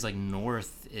Lubbock is like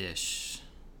north-ish.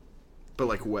 But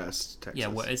like West Texas.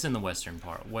 Yeah, it's in the western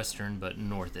part. Western, but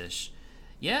north-ish.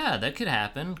 Yeah, that could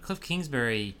happen. Cliff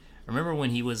Kingsbury, remember when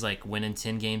he was like winning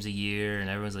 10 games a year and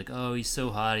everyone's like, oh, he's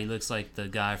so hot. He looks like the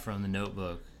guy from The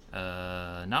Notebook.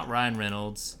 Not Ryan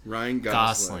Reynolds. Ryan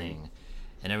Gosling.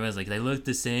 And everyone's like, they look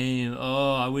the same.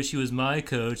 Oh, I wish he was my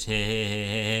coach.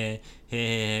 Because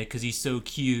he's so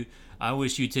cute. I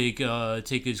wish you'd take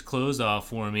his clothes off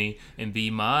for me and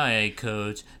be my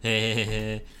coach.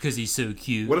 Because he's so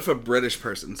cute. What if a British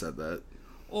person said that?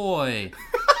 Oi,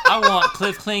 I want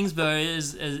Cliff Kingsbury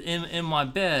as in my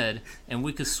bed, and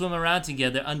we could swim around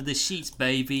together under the sheets,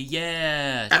 baby.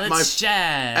 Yeah, let's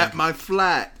shag. At my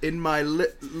flat, in my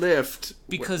lift.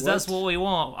 Because that's what we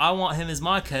want. I want him as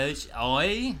my coach.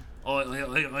 Oi. Oi,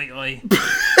 oi, oi, oi.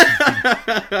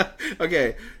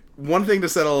 Okay, one thing to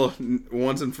settle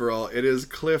once and for all. It is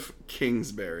Cliff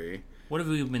Kingsbury. What have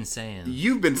we been saying?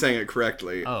 You've been saying it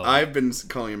correctly. Oh. I've been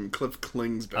calling him Cliff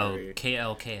Kingsbury. Oh,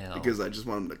 KLKL. Because I just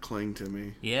want him to cling to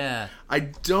me. Yeah. I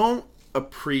don't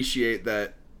appreciate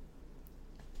that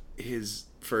his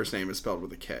first name is spelled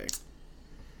with a K.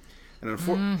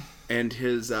 And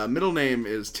his middle name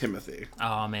is Timothy.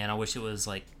 Oh, man, I wish it was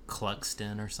like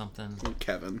Cluxton or something.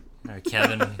 Kevin. Or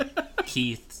Kevin.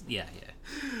 Keith. Yeah.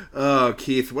 Oh,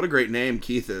 Keith. What a great name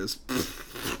Keith is.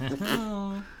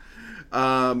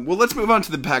 Well, let's move on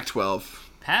to the Pac-12.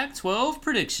 Pac-12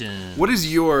 prediction. What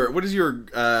is your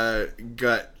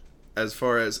gut as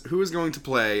far as who is going to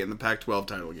play in the Pac-12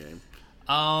 title game?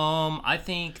 I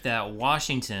think that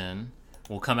Washington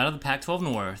will come out of the Pac-12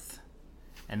 North,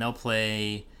 and they'll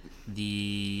play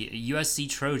the USC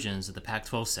Trojans at the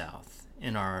Pac-12 South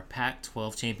in our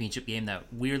Pac-12 championship game that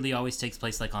weirdly always takes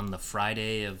place like on the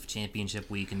Friday of championship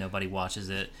week, and nobody watches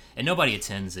it, and nobody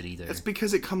attends it either. It's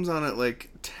because it comes on at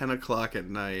like 10 o'clock at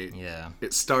night. Yeah.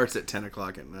 It starts at 10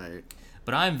 o'clock at night.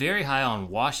 But I'm very high on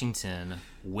Washington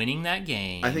winning that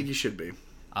game. I think you should be.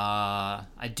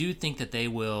 I do think that they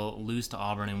will lose to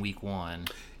Auburn in week 1.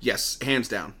 Yes, hands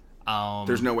down.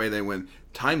 There's no way they win.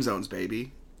 Time zones,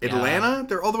 baby. Atlanta?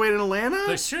 They're all the way in Atlanta?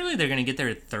 But surely they're going to get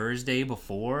there Thursday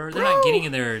before. They're not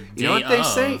getting their day You know what they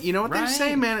say? of, You know what right? they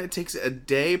say, man? It takes a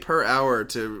day per hour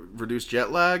to reduce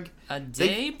jet lag. A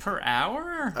day per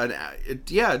hour?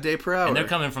 Yeah, a day per hour. And they're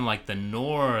coming from like the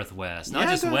northwest, not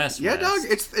just dog. west. Yeah, dog.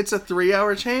 It's a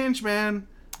 3-hour change, man.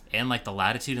 And like the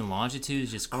latitude and longitude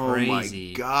is just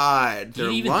crazy. Oh my god. Do you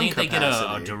Their even lung think they get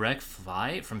capacity. a direct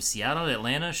flight from Seattle to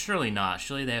Atlanta? Surely not.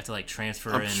 Surely they have to like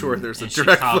transfer I'm in sure there's a in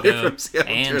direct Chicago flight from Seattle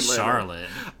to and Atlanta. Charlotte.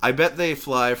 I bet they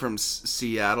fly from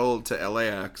Seattle to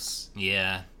LAX.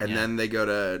 Yeah. And then they go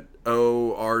to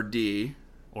ORD.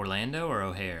 Orlando or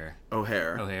O'Hare?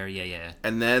 O'Hare. Yeah.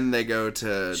 And then they go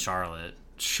to Charlotte.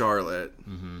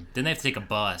 Mm-hmm. Then they have to take a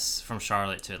bus from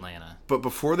Charlotte to Atlanta. But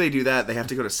before they do that, they have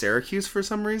to go to Syracuse for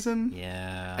some reason.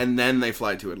 Yeah. And then they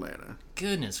fly to Atlanta.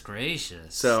 Goodness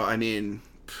gracious. So, I mean...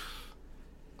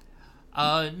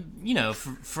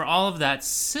 for all of that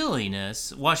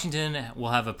silliness, Washington will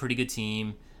have a pretty good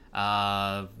team.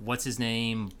 What's his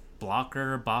name?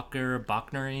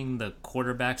 Bachnering, the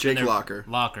quarterback. Jake Locker.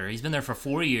 Locker. He's been there for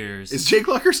 4 years. Is Jake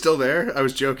Locker still there? I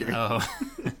was joking. Oh.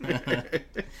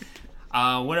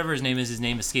 Whatever his name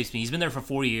escapes me. He's been there for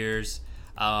 4 years.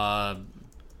 They've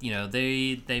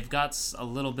got a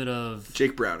little bit of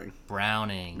Jake Browning.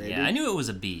 Maybe? Yeah, I knew it was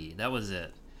a B. That was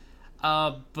it.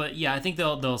 But yeah, I think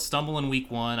they'll stumble in week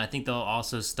 1. I think they'll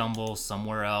also stumble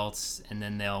somewhere else, and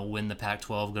then they'll win the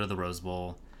Pac-12, go to the Rose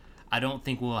Bowl. I don't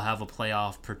think we'll have a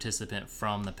playoff participant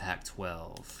from the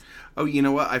Pac-12. Oh, you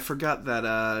know what? I forgot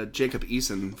that Jacob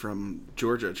Eason from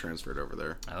Georgia transferred over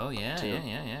there. Oh yeah, too.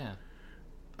 yeah.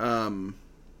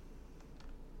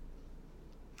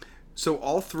 So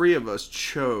all 3 of us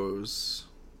chose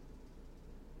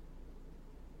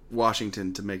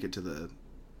Washington to make it to the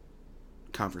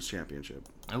conference championship.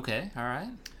 Okay, all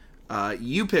right.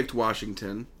 You picked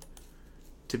Washington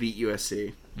to beat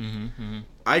USC. Mm-hmm.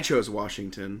 I chose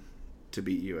Washington to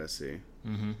beat USC.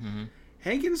 Mm-hmm.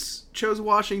 Hankins chose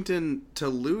Washington to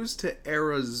lose to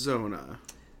Arizona.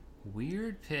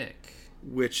 Weird pick.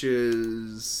 Which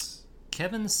is...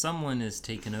 Kevin Sumlin is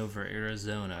taking over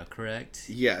Arizona, correct?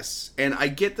 Yes. And I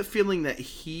get the feeling that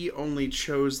he only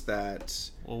chose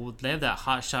that... Well, they have that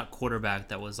hotshot quarterback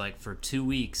that was like for 2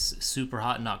 weeks super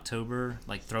hot in October,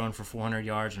 like throwing for 400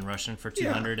 yards and rushing for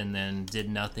 200, and then did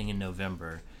nothing in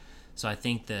November. So I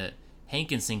think that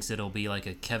Hankins thinks it'll be like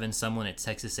a Kevin Sumlin at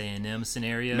Texas A&M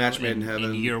scenario. Match made in heaven.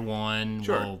 In year one,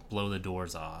 Sure. will blow the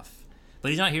doors off. But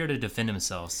he's not here to defend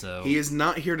himself, so... He is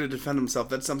not here to defend himself.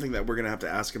 That's something that we're going to have to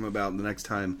ask him about the next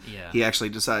time he actually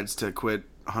decides to quit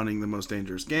hunting the most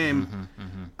dangerous game.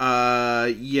 So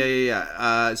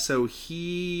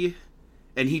he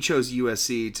chose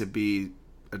USC to be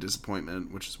a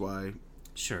disappointment, which is why...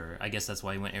 Sure, I guess that's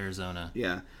why he went Arizona.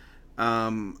 Yeah.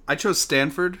 I chose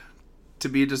Stanford to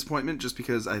be a disappointment just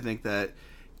because I think that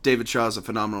David Shaw is a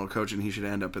phenomenal coach and he should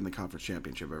end up in the conference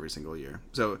championship every single year.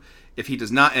 So if he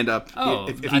does not end up,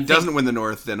 if he doesn't win the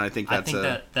North, then I think that's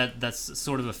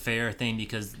sort of a fair thing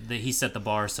because he set the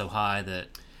bar so high that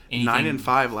anything...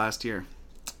 9-5 last year.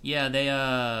 Yeah, they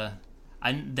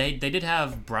did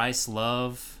have Bryce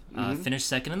Love finish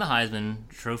second in the Heisman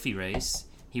Trophy race.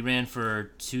 He ran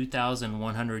for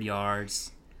 2,100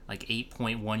 yards, like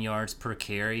 8.1 yards per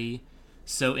carry.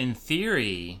 So in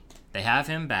theory, they have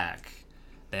him back.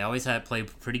 They always play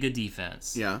pretty good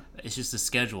defense. Yeah. It's just the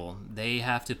schedule. They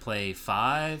have to play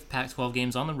 5 Pac-12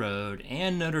 games on the road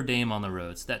and Notre Dame on the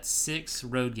road. So that's 6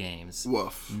 road games.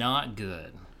 Woof. Not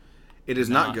good. It is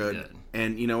not good.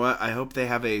 And you know what? I hope they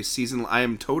have a season. I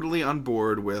am totally on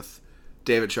board with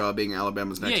David Shaw being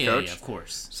Alabama's next coach. Yeah, of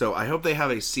course. So I hope they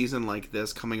have a season like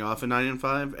this coming off a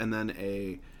 9-5 and then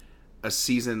a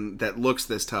season that looks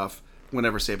this tough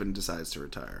whenever Saban decides to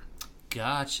retire.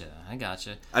 Gotcha. I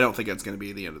gotcha. I don't think that's going to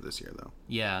be the end of this year, though.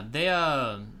 Yeah,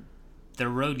 their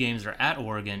road games are at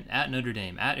Oregon, at Notre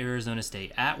Dame, at Arizona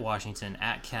State, at Washington,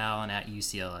 at Cal, and at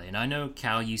UCLA. And I know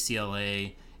Cal,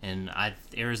 UCLA, and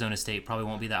Arizona State probably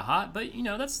won't be that hot, but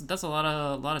that's a lot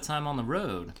of time on the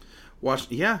road.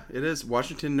 Yeah, it is.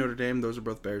 Washington, Notre Dame, those are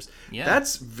both Bears. Yeah.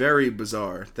 That's very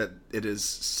bizarre that it is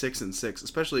 6-6,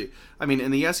 especially, in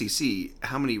the SEC,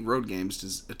 how many road games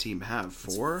does a team have?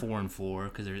 4? It's 4-4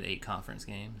 because there's 8 conference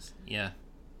games. Yeah.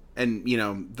 And,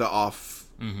 the off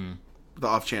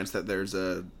chance that there's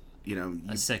a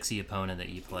sexy opponent that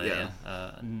you play,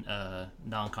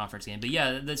 non-conference game. But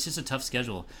yeah, that's just a tough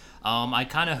schedule. I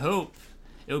kind of hope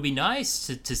it would be nice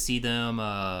to see them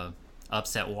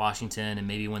upset Washington and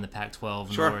maybe win the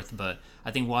Pac-12 North, but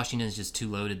I think Washington is just too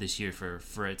loaded this year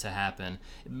for it to happen.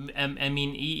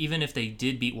 Even if they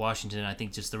did beat Washington, I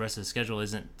think just the rest of the schedule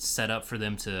isn't set up for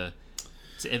them to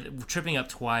tripping up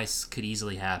twice could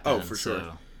easily happen. Oh, for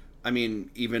sure.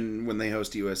 Even when they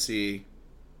host USC,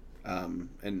 and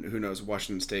who knows,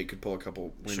 Washington State could pull a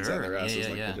couple wins out of their asses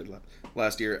they did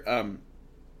last year.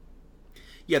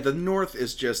 Yeah, the North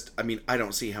is just... I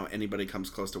don't see how anybody comes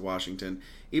close to Washington.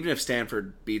 Even if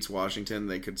Stanford beats Washington,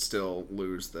 they could still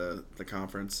lose the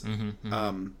conference.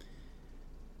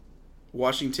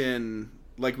 Washington,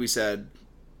 like we said,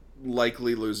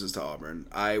 likely loses to Auburn.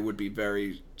 I would be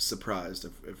very surprised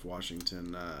if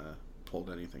Washington pulled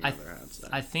anything out of their hats.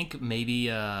 I think maybe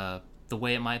the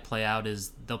way it might play out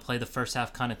is they'll play the first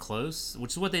half kind of close,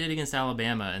 which is what they did against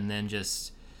Alabama, and then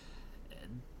just...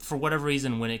 for whatever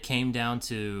reason, when it came down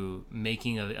to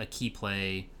making a key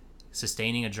play,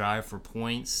 sustaining a drive for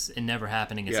points, it never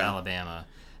happened against Alabama.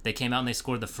 They came out and they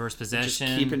scored the first possession.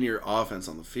 Just keeping your offense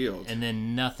on the field. And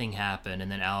then nothing happened,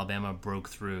 and then Alabama broke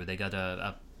through. They got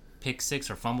a pick 6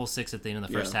 or fumble 6 at the end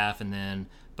of the first half, and then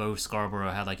Bo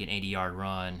Scarborough had like an 80-yard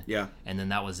run. Yeah. And then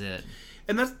that was it.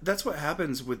 And that's what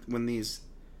happens when these,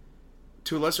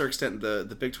 to a lesser extent,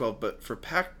 the Big 12, but for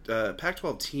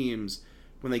Pac-12 teams...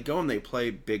 when they go and they play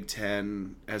Big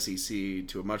Ten, SEC,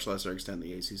 to a much lesser extent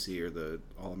the ACC or the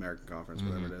All-American Conference,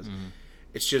 whatever it is,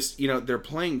 it's just, they're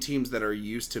playing teams that are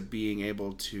used to being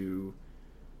able to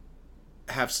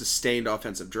have sustained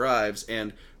offensive drives,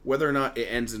 and whether or not it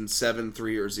ends in 7,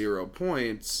 3, or 0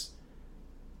 points,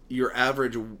 your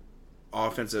average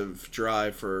offensive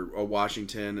drive for a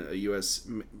Washington, a US,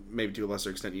 maybe to a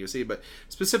lesser extent USC, but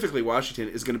specifically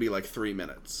Washington, is going to be like 3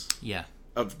 minutes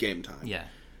of game time. Yeah.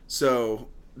 So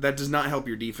that does not help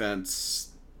your defense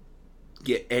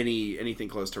get anything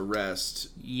close to rest.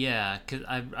 Yeah, because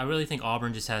I really think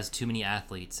Auburn just has too many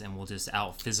athletes and will just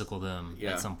out-physical them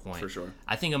at some point. For sure.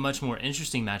 I think a much more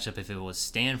interesting matchup if it was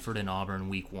Stanford and Auburn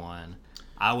week 1.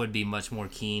 I would be much more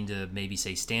keen to maybe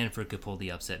say Stanford could pull the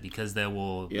upset because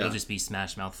it'll just be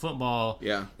smash-mouth football.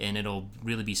 Yeah. And it'll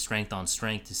really be strength on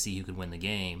strength to see who could win the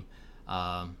game.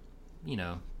 But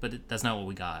that's not what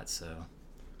we got, so...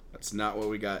 That's not what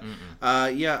we got.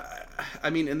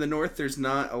 In the North, there's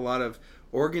not a lot of...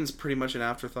 Oregon's pretty much an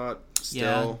afterthought still.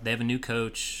 Yeah, they have a new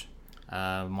coach,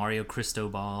 Mario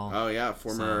Cristobal. Oh, yeah,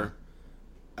 former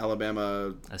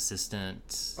Alabama...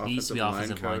 assistant. He used to be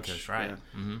offensive line coach, right. Yeah.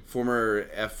 Mm-hmm. Former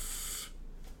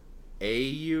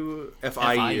FIU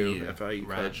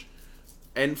right. coach.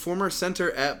 and former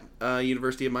center at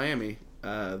University of Miami,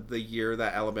 the year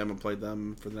that Alabama played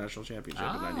them for the national championship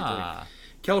in '93.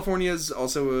 California's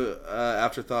also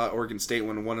afterthought. Oregon State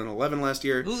won 1-11 last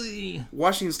year. Ooh.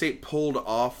 Washington State pulled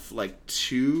off like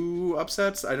 2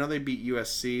 upsets. I know they beat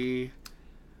USC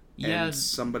and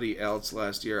somebody else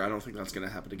last year. I don't think that's going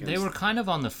to happen again. They were kind of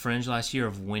on the fringe last year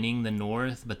of winning the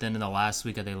North, but then in the last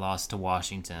week they lost to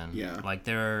Washington. Yeah. Like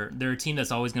they're a team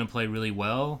that's always going to play really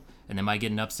well, and they might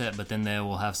get an upset, but then they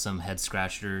will have some head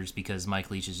scratchers because Mike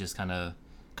Leach is just kind of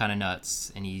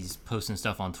nuts, and he's posting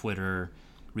stuff on Twitter,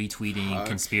 retweeting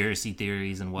conspiracy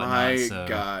theories and whatnot. My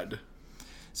God.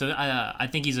 So I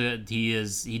think he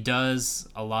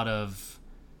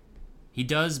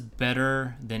does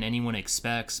better than anyone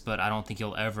expects, but I don't think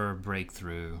he'll ever break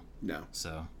through. No.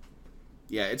 So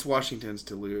yeah, it's Washington's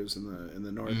to lose in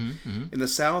the North. In the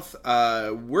South,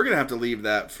 we're gonna have to leave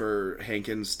that for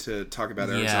Hankins to talk about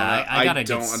Arizona. Yeah, I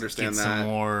don't understand get that. Some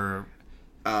more.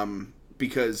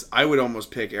 Because I would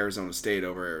almost pick Arizona State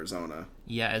over Arizona.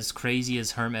 Yeah, as crazy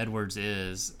as Herm Edwards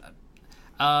is,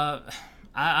 I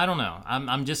don't know.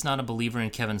 I'm just not a believer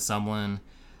in Kevin Sumlin.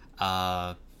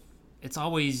 It's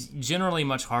always generally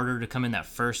much harder to come in that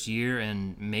first year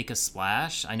and make a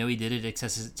splash. I know he did it at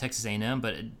Texas A&M,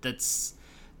 but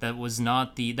that was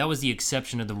the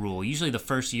exception of the rule. Usually the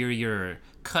first year you're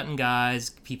cutting guys,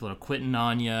 people are quitting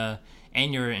on you,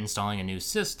 and you're installing a new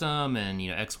system and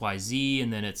XYZ,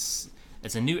 and then it's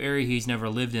a new area he's never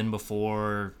lived in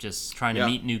before, just trying to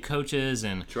meet new coaches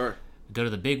and go to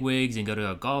the big wigs and go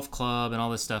to a golf club and all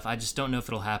this stuff. I just don't know if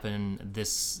it'll happen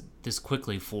this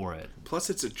quickly for it. Plus,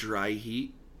 it's a dry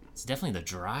heat. It's definitely the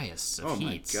driest of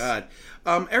heats. My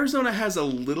God. Arizona has a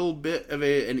little bit of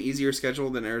an easier schedule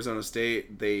than Arizona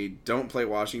State. They don't play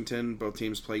Washington. Both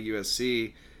teams play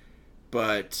USC.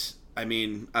 But, I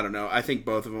mean, I don't know. I think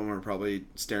both of them are probably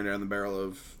staring down the barrel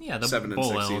of 7 and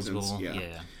 6 seasons.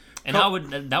 Yeah. And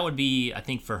that would be, I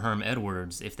think, for Herm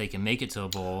Edwards, if they can make it to a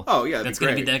bowl. Oh, yeah, that's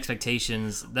going to be the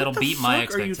expectations. That'll beat my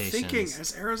expectations. What the fuck are you thinking?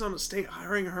 As Arizona State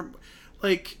hiring Herm?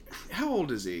 Like, how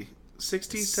old is he?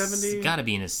 60, 70? Got to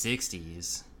be in his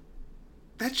 60s.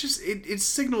 That just, it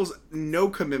signals no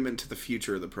commitment to the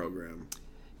future of the program.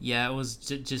 Yeah, it was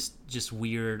just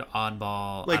weird,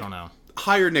 oddball. Like, I don't know.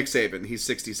 Hire Nick Saban. He's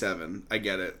 67. I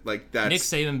get it. Like that's Nick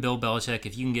Saban, Bill Belichick.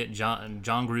 If you can get John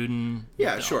Gruden,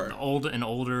 sure, an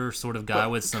older sort of guy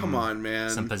with some come on, man,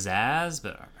 some pizzazz.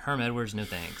 But Herm Edwards, no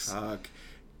thanks.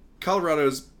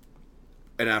 Colorado's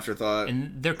an afterthought,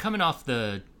 and they're coming off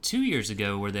the 2 years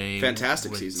ago where they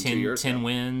fantastic season, 10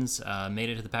 wins, made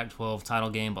it to the Pac-12 title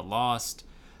game, but lost.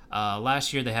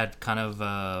 Last year they had kind of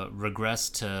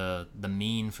regressed to the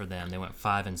mean for them. They went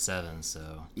 5-7.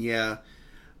 So yeah.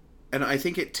 And I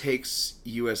think it takes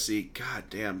USC. God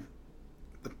damn,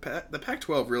 the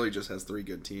Pac-12 really just has 3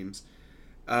 good teams.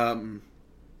 Yeah,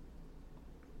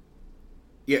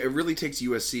 it really takes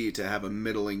USC to have a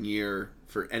middling year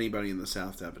for anybody in the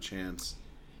South to have a chance.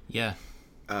 Yeah.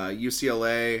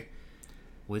 UCLA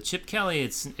with Chip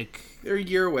Kelly, they're a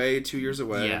year away, 2 years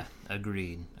away. Yeah,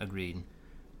 agreed.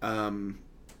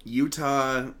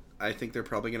 Utah, I think they're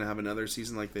probably going to have another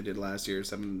season like they did last year,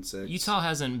 7-6. Utah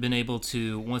hasn't been able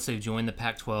to, once they've joined the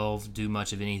Pac-12, do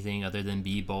much of anything other than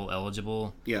be bowl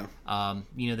eligible. Yeah.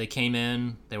 They came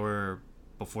in, they were,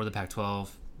 before the Pac-12,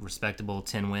 respectable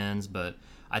 10 wins, but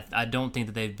I don't think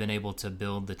that they've been able to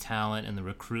build the talent and the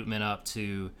recruitment up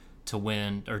to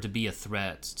win, or to be a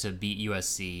threat, to beat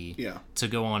USC, to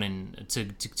go on and to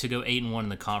go 8-1 in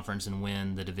the conference and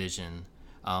win the division.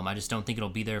 I just don't think it'll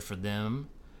be there for them.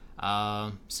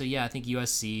 So yeah, I think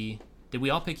USC. Did we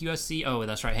all pick USC? Oh,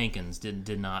 that's right. Hankins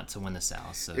did not to win the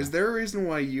South. So. Is there a reason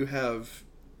why you have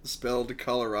spelled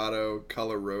Colorado?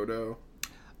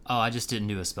 Oh, I just didn't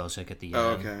do a spell check at the end. Oh,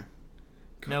 okay.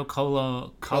 No,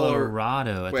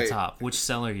 Colorado at the top. Which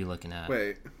cell are you looking at?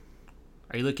 Wait.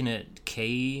 Are you looking at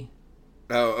K?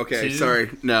 Oh, okay. 2?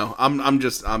 Sorry. No, I'm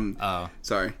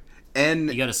sorry.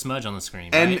 You got a smudge on the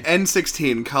screen, right?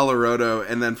 N16, Colorado,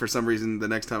 and then for some reason the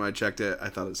next time I checked it, I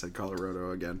thought it said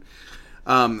Colorado again.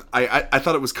 I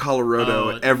thought it was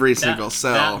Colorado every single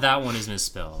cell. That one is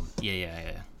misspelled.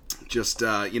 Yeah. Just,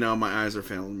 my eyes are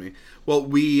failing me. Well,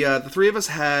 we, the 3 of us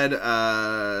had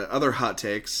other hot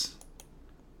takes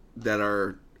that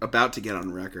are about to get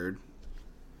on record.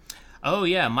 Oh,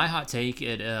 yeah, my hot take,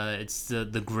 it's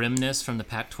the grimness from the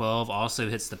Pac-12 also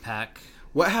hits the Pac.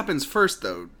 What happens first,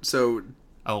 though? So,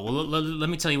 Oh, well, let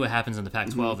me tell you what happens in the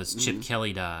Pac-12 is Chip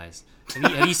Kelly dies.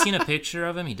 Have you seen a picture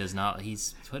of him? He does not.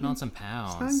 He's putting on some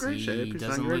pounds. He's not in great shape. He He's doesn't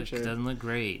not in great look shape. doesn't look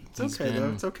great. It's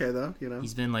okay though. You know.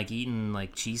 He's been like eating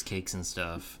like cheesecakes and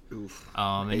stuff. Oof.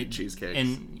 And cheesecakes.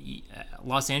 And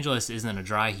Los Angeles isn't a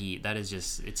dry heat. That is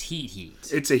just it's heat.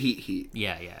 It's a heat.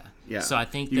 Yeah. So I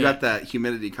think you got that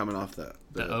humidity coming off the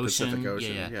ocean. Pacific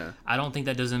Ocean. Yeah. I don't think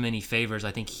that does him any favors.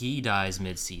 I think he dies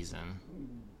mid-season.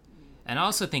 And I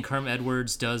also think Herm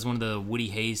Edwards does one of the Woody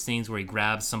Hayes things where he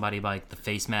grabs somebody by like, the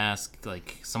face mask,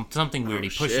 like something weird. He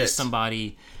pushes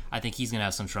somebody. I think he's gonna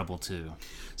have some trouble too.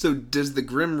 So does the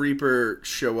Grim Reaper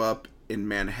show up in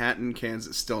Manhattan,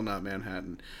 Kansas? Still not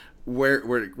Manhattan. Where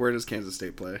does Kansas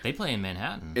State play? They play in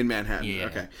Manhattan. In Manhattan. Yeah.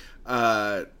 Okay.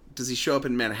 Does he show up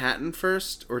in Manhattan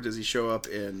first, or does he show up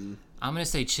in? I'm gonna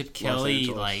say Chip Kelly.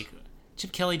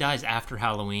 Chip Kelly dies after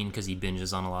Halloween because he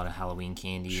binges on a lot of Halloween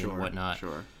candy and whatnot.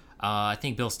 Sure. I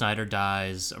think Bill Snyder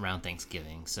dies around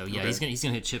Thanksgiving. So yeah, Okay. he's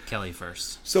gonna hit Chip Kelly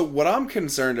first. So what I'm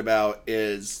concerned about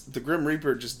is the Grim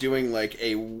Reaper just doing like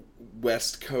a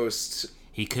West Coast.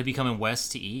 He could be coming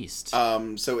west to east.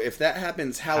 So if that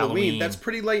happens Halloween, that's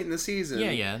pretty late in the season.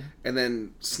 Yeah. And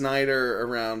then Snyder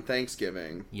around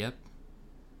Thanksgiving. Yep.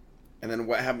 And then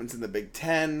what happens in the Big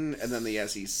Ten, and then the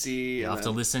SEC. You'll have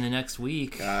to listen to next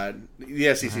week. God,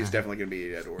 the SEC is definitely going to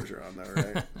be Ed Orgeron, though,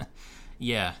 right?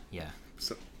 Yeah.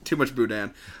 So, too much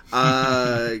boudin.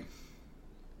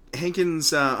 Hankins'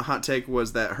 hot take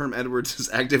was that Herm Edwards is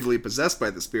actively possessed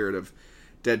by the spirit of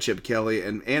dead Chip Kelly,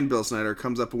 and Bill Snyder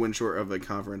comes up a win short of a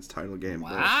conference title game.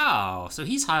 Wow. So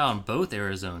he's high on both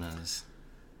Arizonas.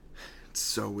 It's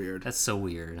so weird. That's so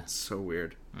weird. So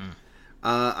weird.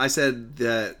 I said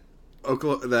that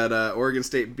Oregon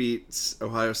State beats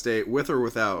Ohio State with or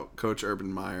without Coach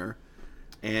Urban Meyer.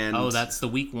 And that's the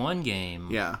Week 1 game.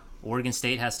 Yeah. Oregon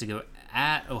State has to go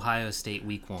at Ohio State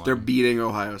Week 1. They're beating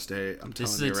Ohio State.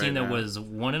 This is a team that was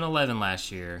 1-11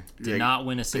 last year. Did not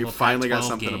win a single They finally got Pac-12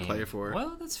 something game. to play for.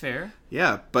 Well, that's fair.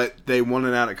 Yeah, but they won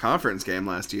an out-of-conference game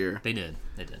last year. They did.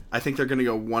 I think they're going to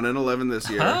go 1-11 this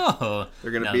year. Oh.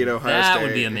 They're going to beat Ohio State. That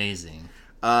would be amazing.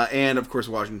 And, of course,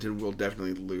 Washington will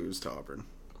definitely lose to Auburn.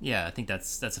 Yeah, I think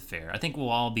that's a fair. I think we'll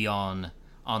all be on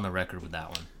the record with that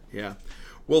one. Yeah.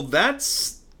 Well, that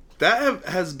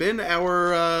has been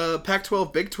our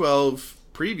Pac-12, Big 12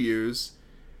 previews.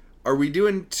 Are we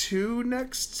doing 2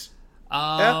 next?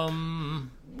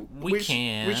 We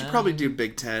can. We should probably do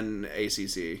Big 10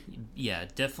 ACC. Yeah,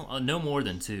 definitely. No more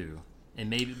than 2. And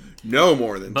maybe no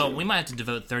more than 2. But we might have to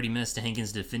devote 30 minutes to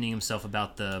Hankins defending himself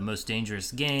about the most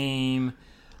dangerous game.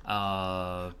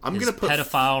 I'm his gonna put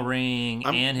pedophile ring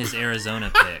and his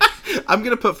Arizona pick. I'm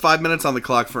gonna put 5 minutes on the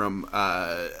clock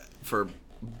for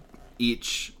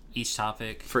each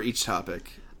topic. For each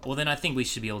topic. Well, then I think we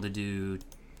should be able to do.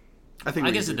 I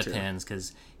guess it depends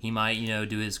because he might,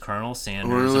 do his Colonel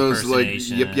Sanders one of those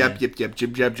impersonation. Like yip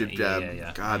jib jab.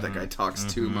 Yeah. God, that guy talks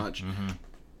too much.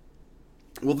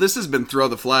 Well, this has been Throw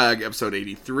the Flag, episode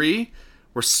 83.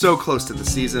 We're so close to the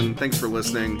season. Thanks for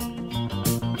listening.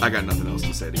 I got nothing else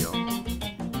to say to y'all.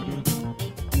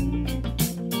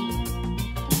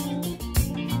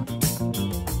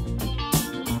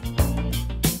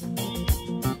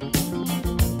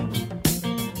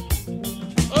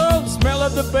 Oh, the smell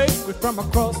of the bakery from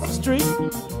across the street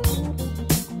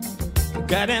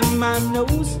got in my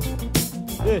nose.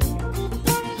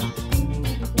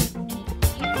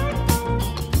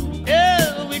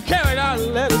 Yeah, we carried our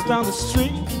letters down the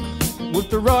street with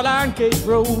the wrought iron gate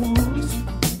rose.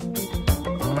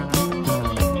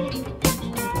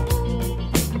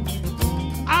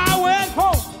 I went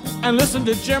home and listened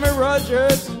to Jimmy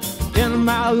Rogers in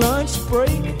my lunch break.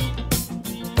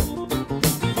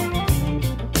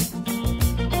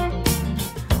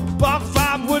 Bought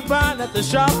 5 woodbine at the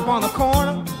shop on the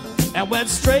corner and went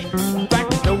straight back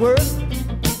to work.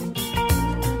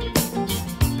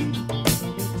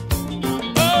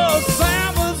 Oh,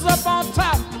 Sam was up on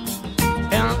top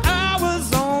and I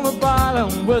was on the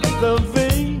bottom with the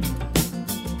V.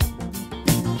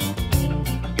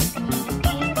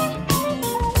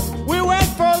 We went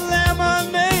for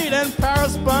lemonade and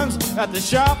Paris buns at the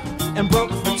shop and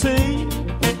broke for tea.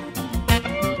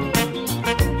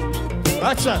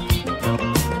 That's it.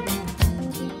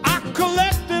 I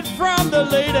collected from the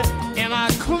lady and I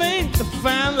cleaned the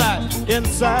fan light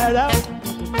inside out.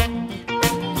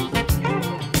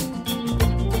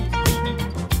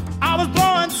 I was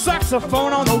blowing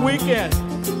saxophone on the weekend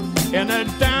in a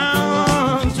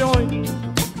down joint.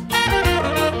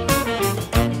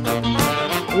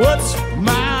 What's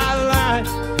my life?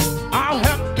 I'll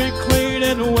have to be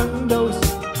cleaning windows.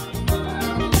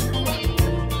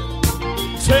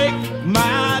 Take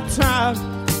my time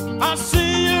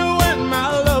see you when my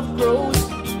love grows.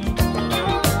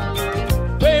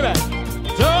 Baby,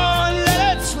 don't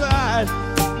let it slide.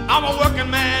 I'm a working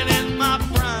man in my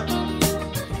prime,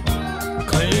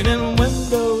 cleaning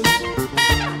windows.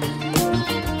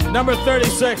 Number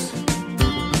 36.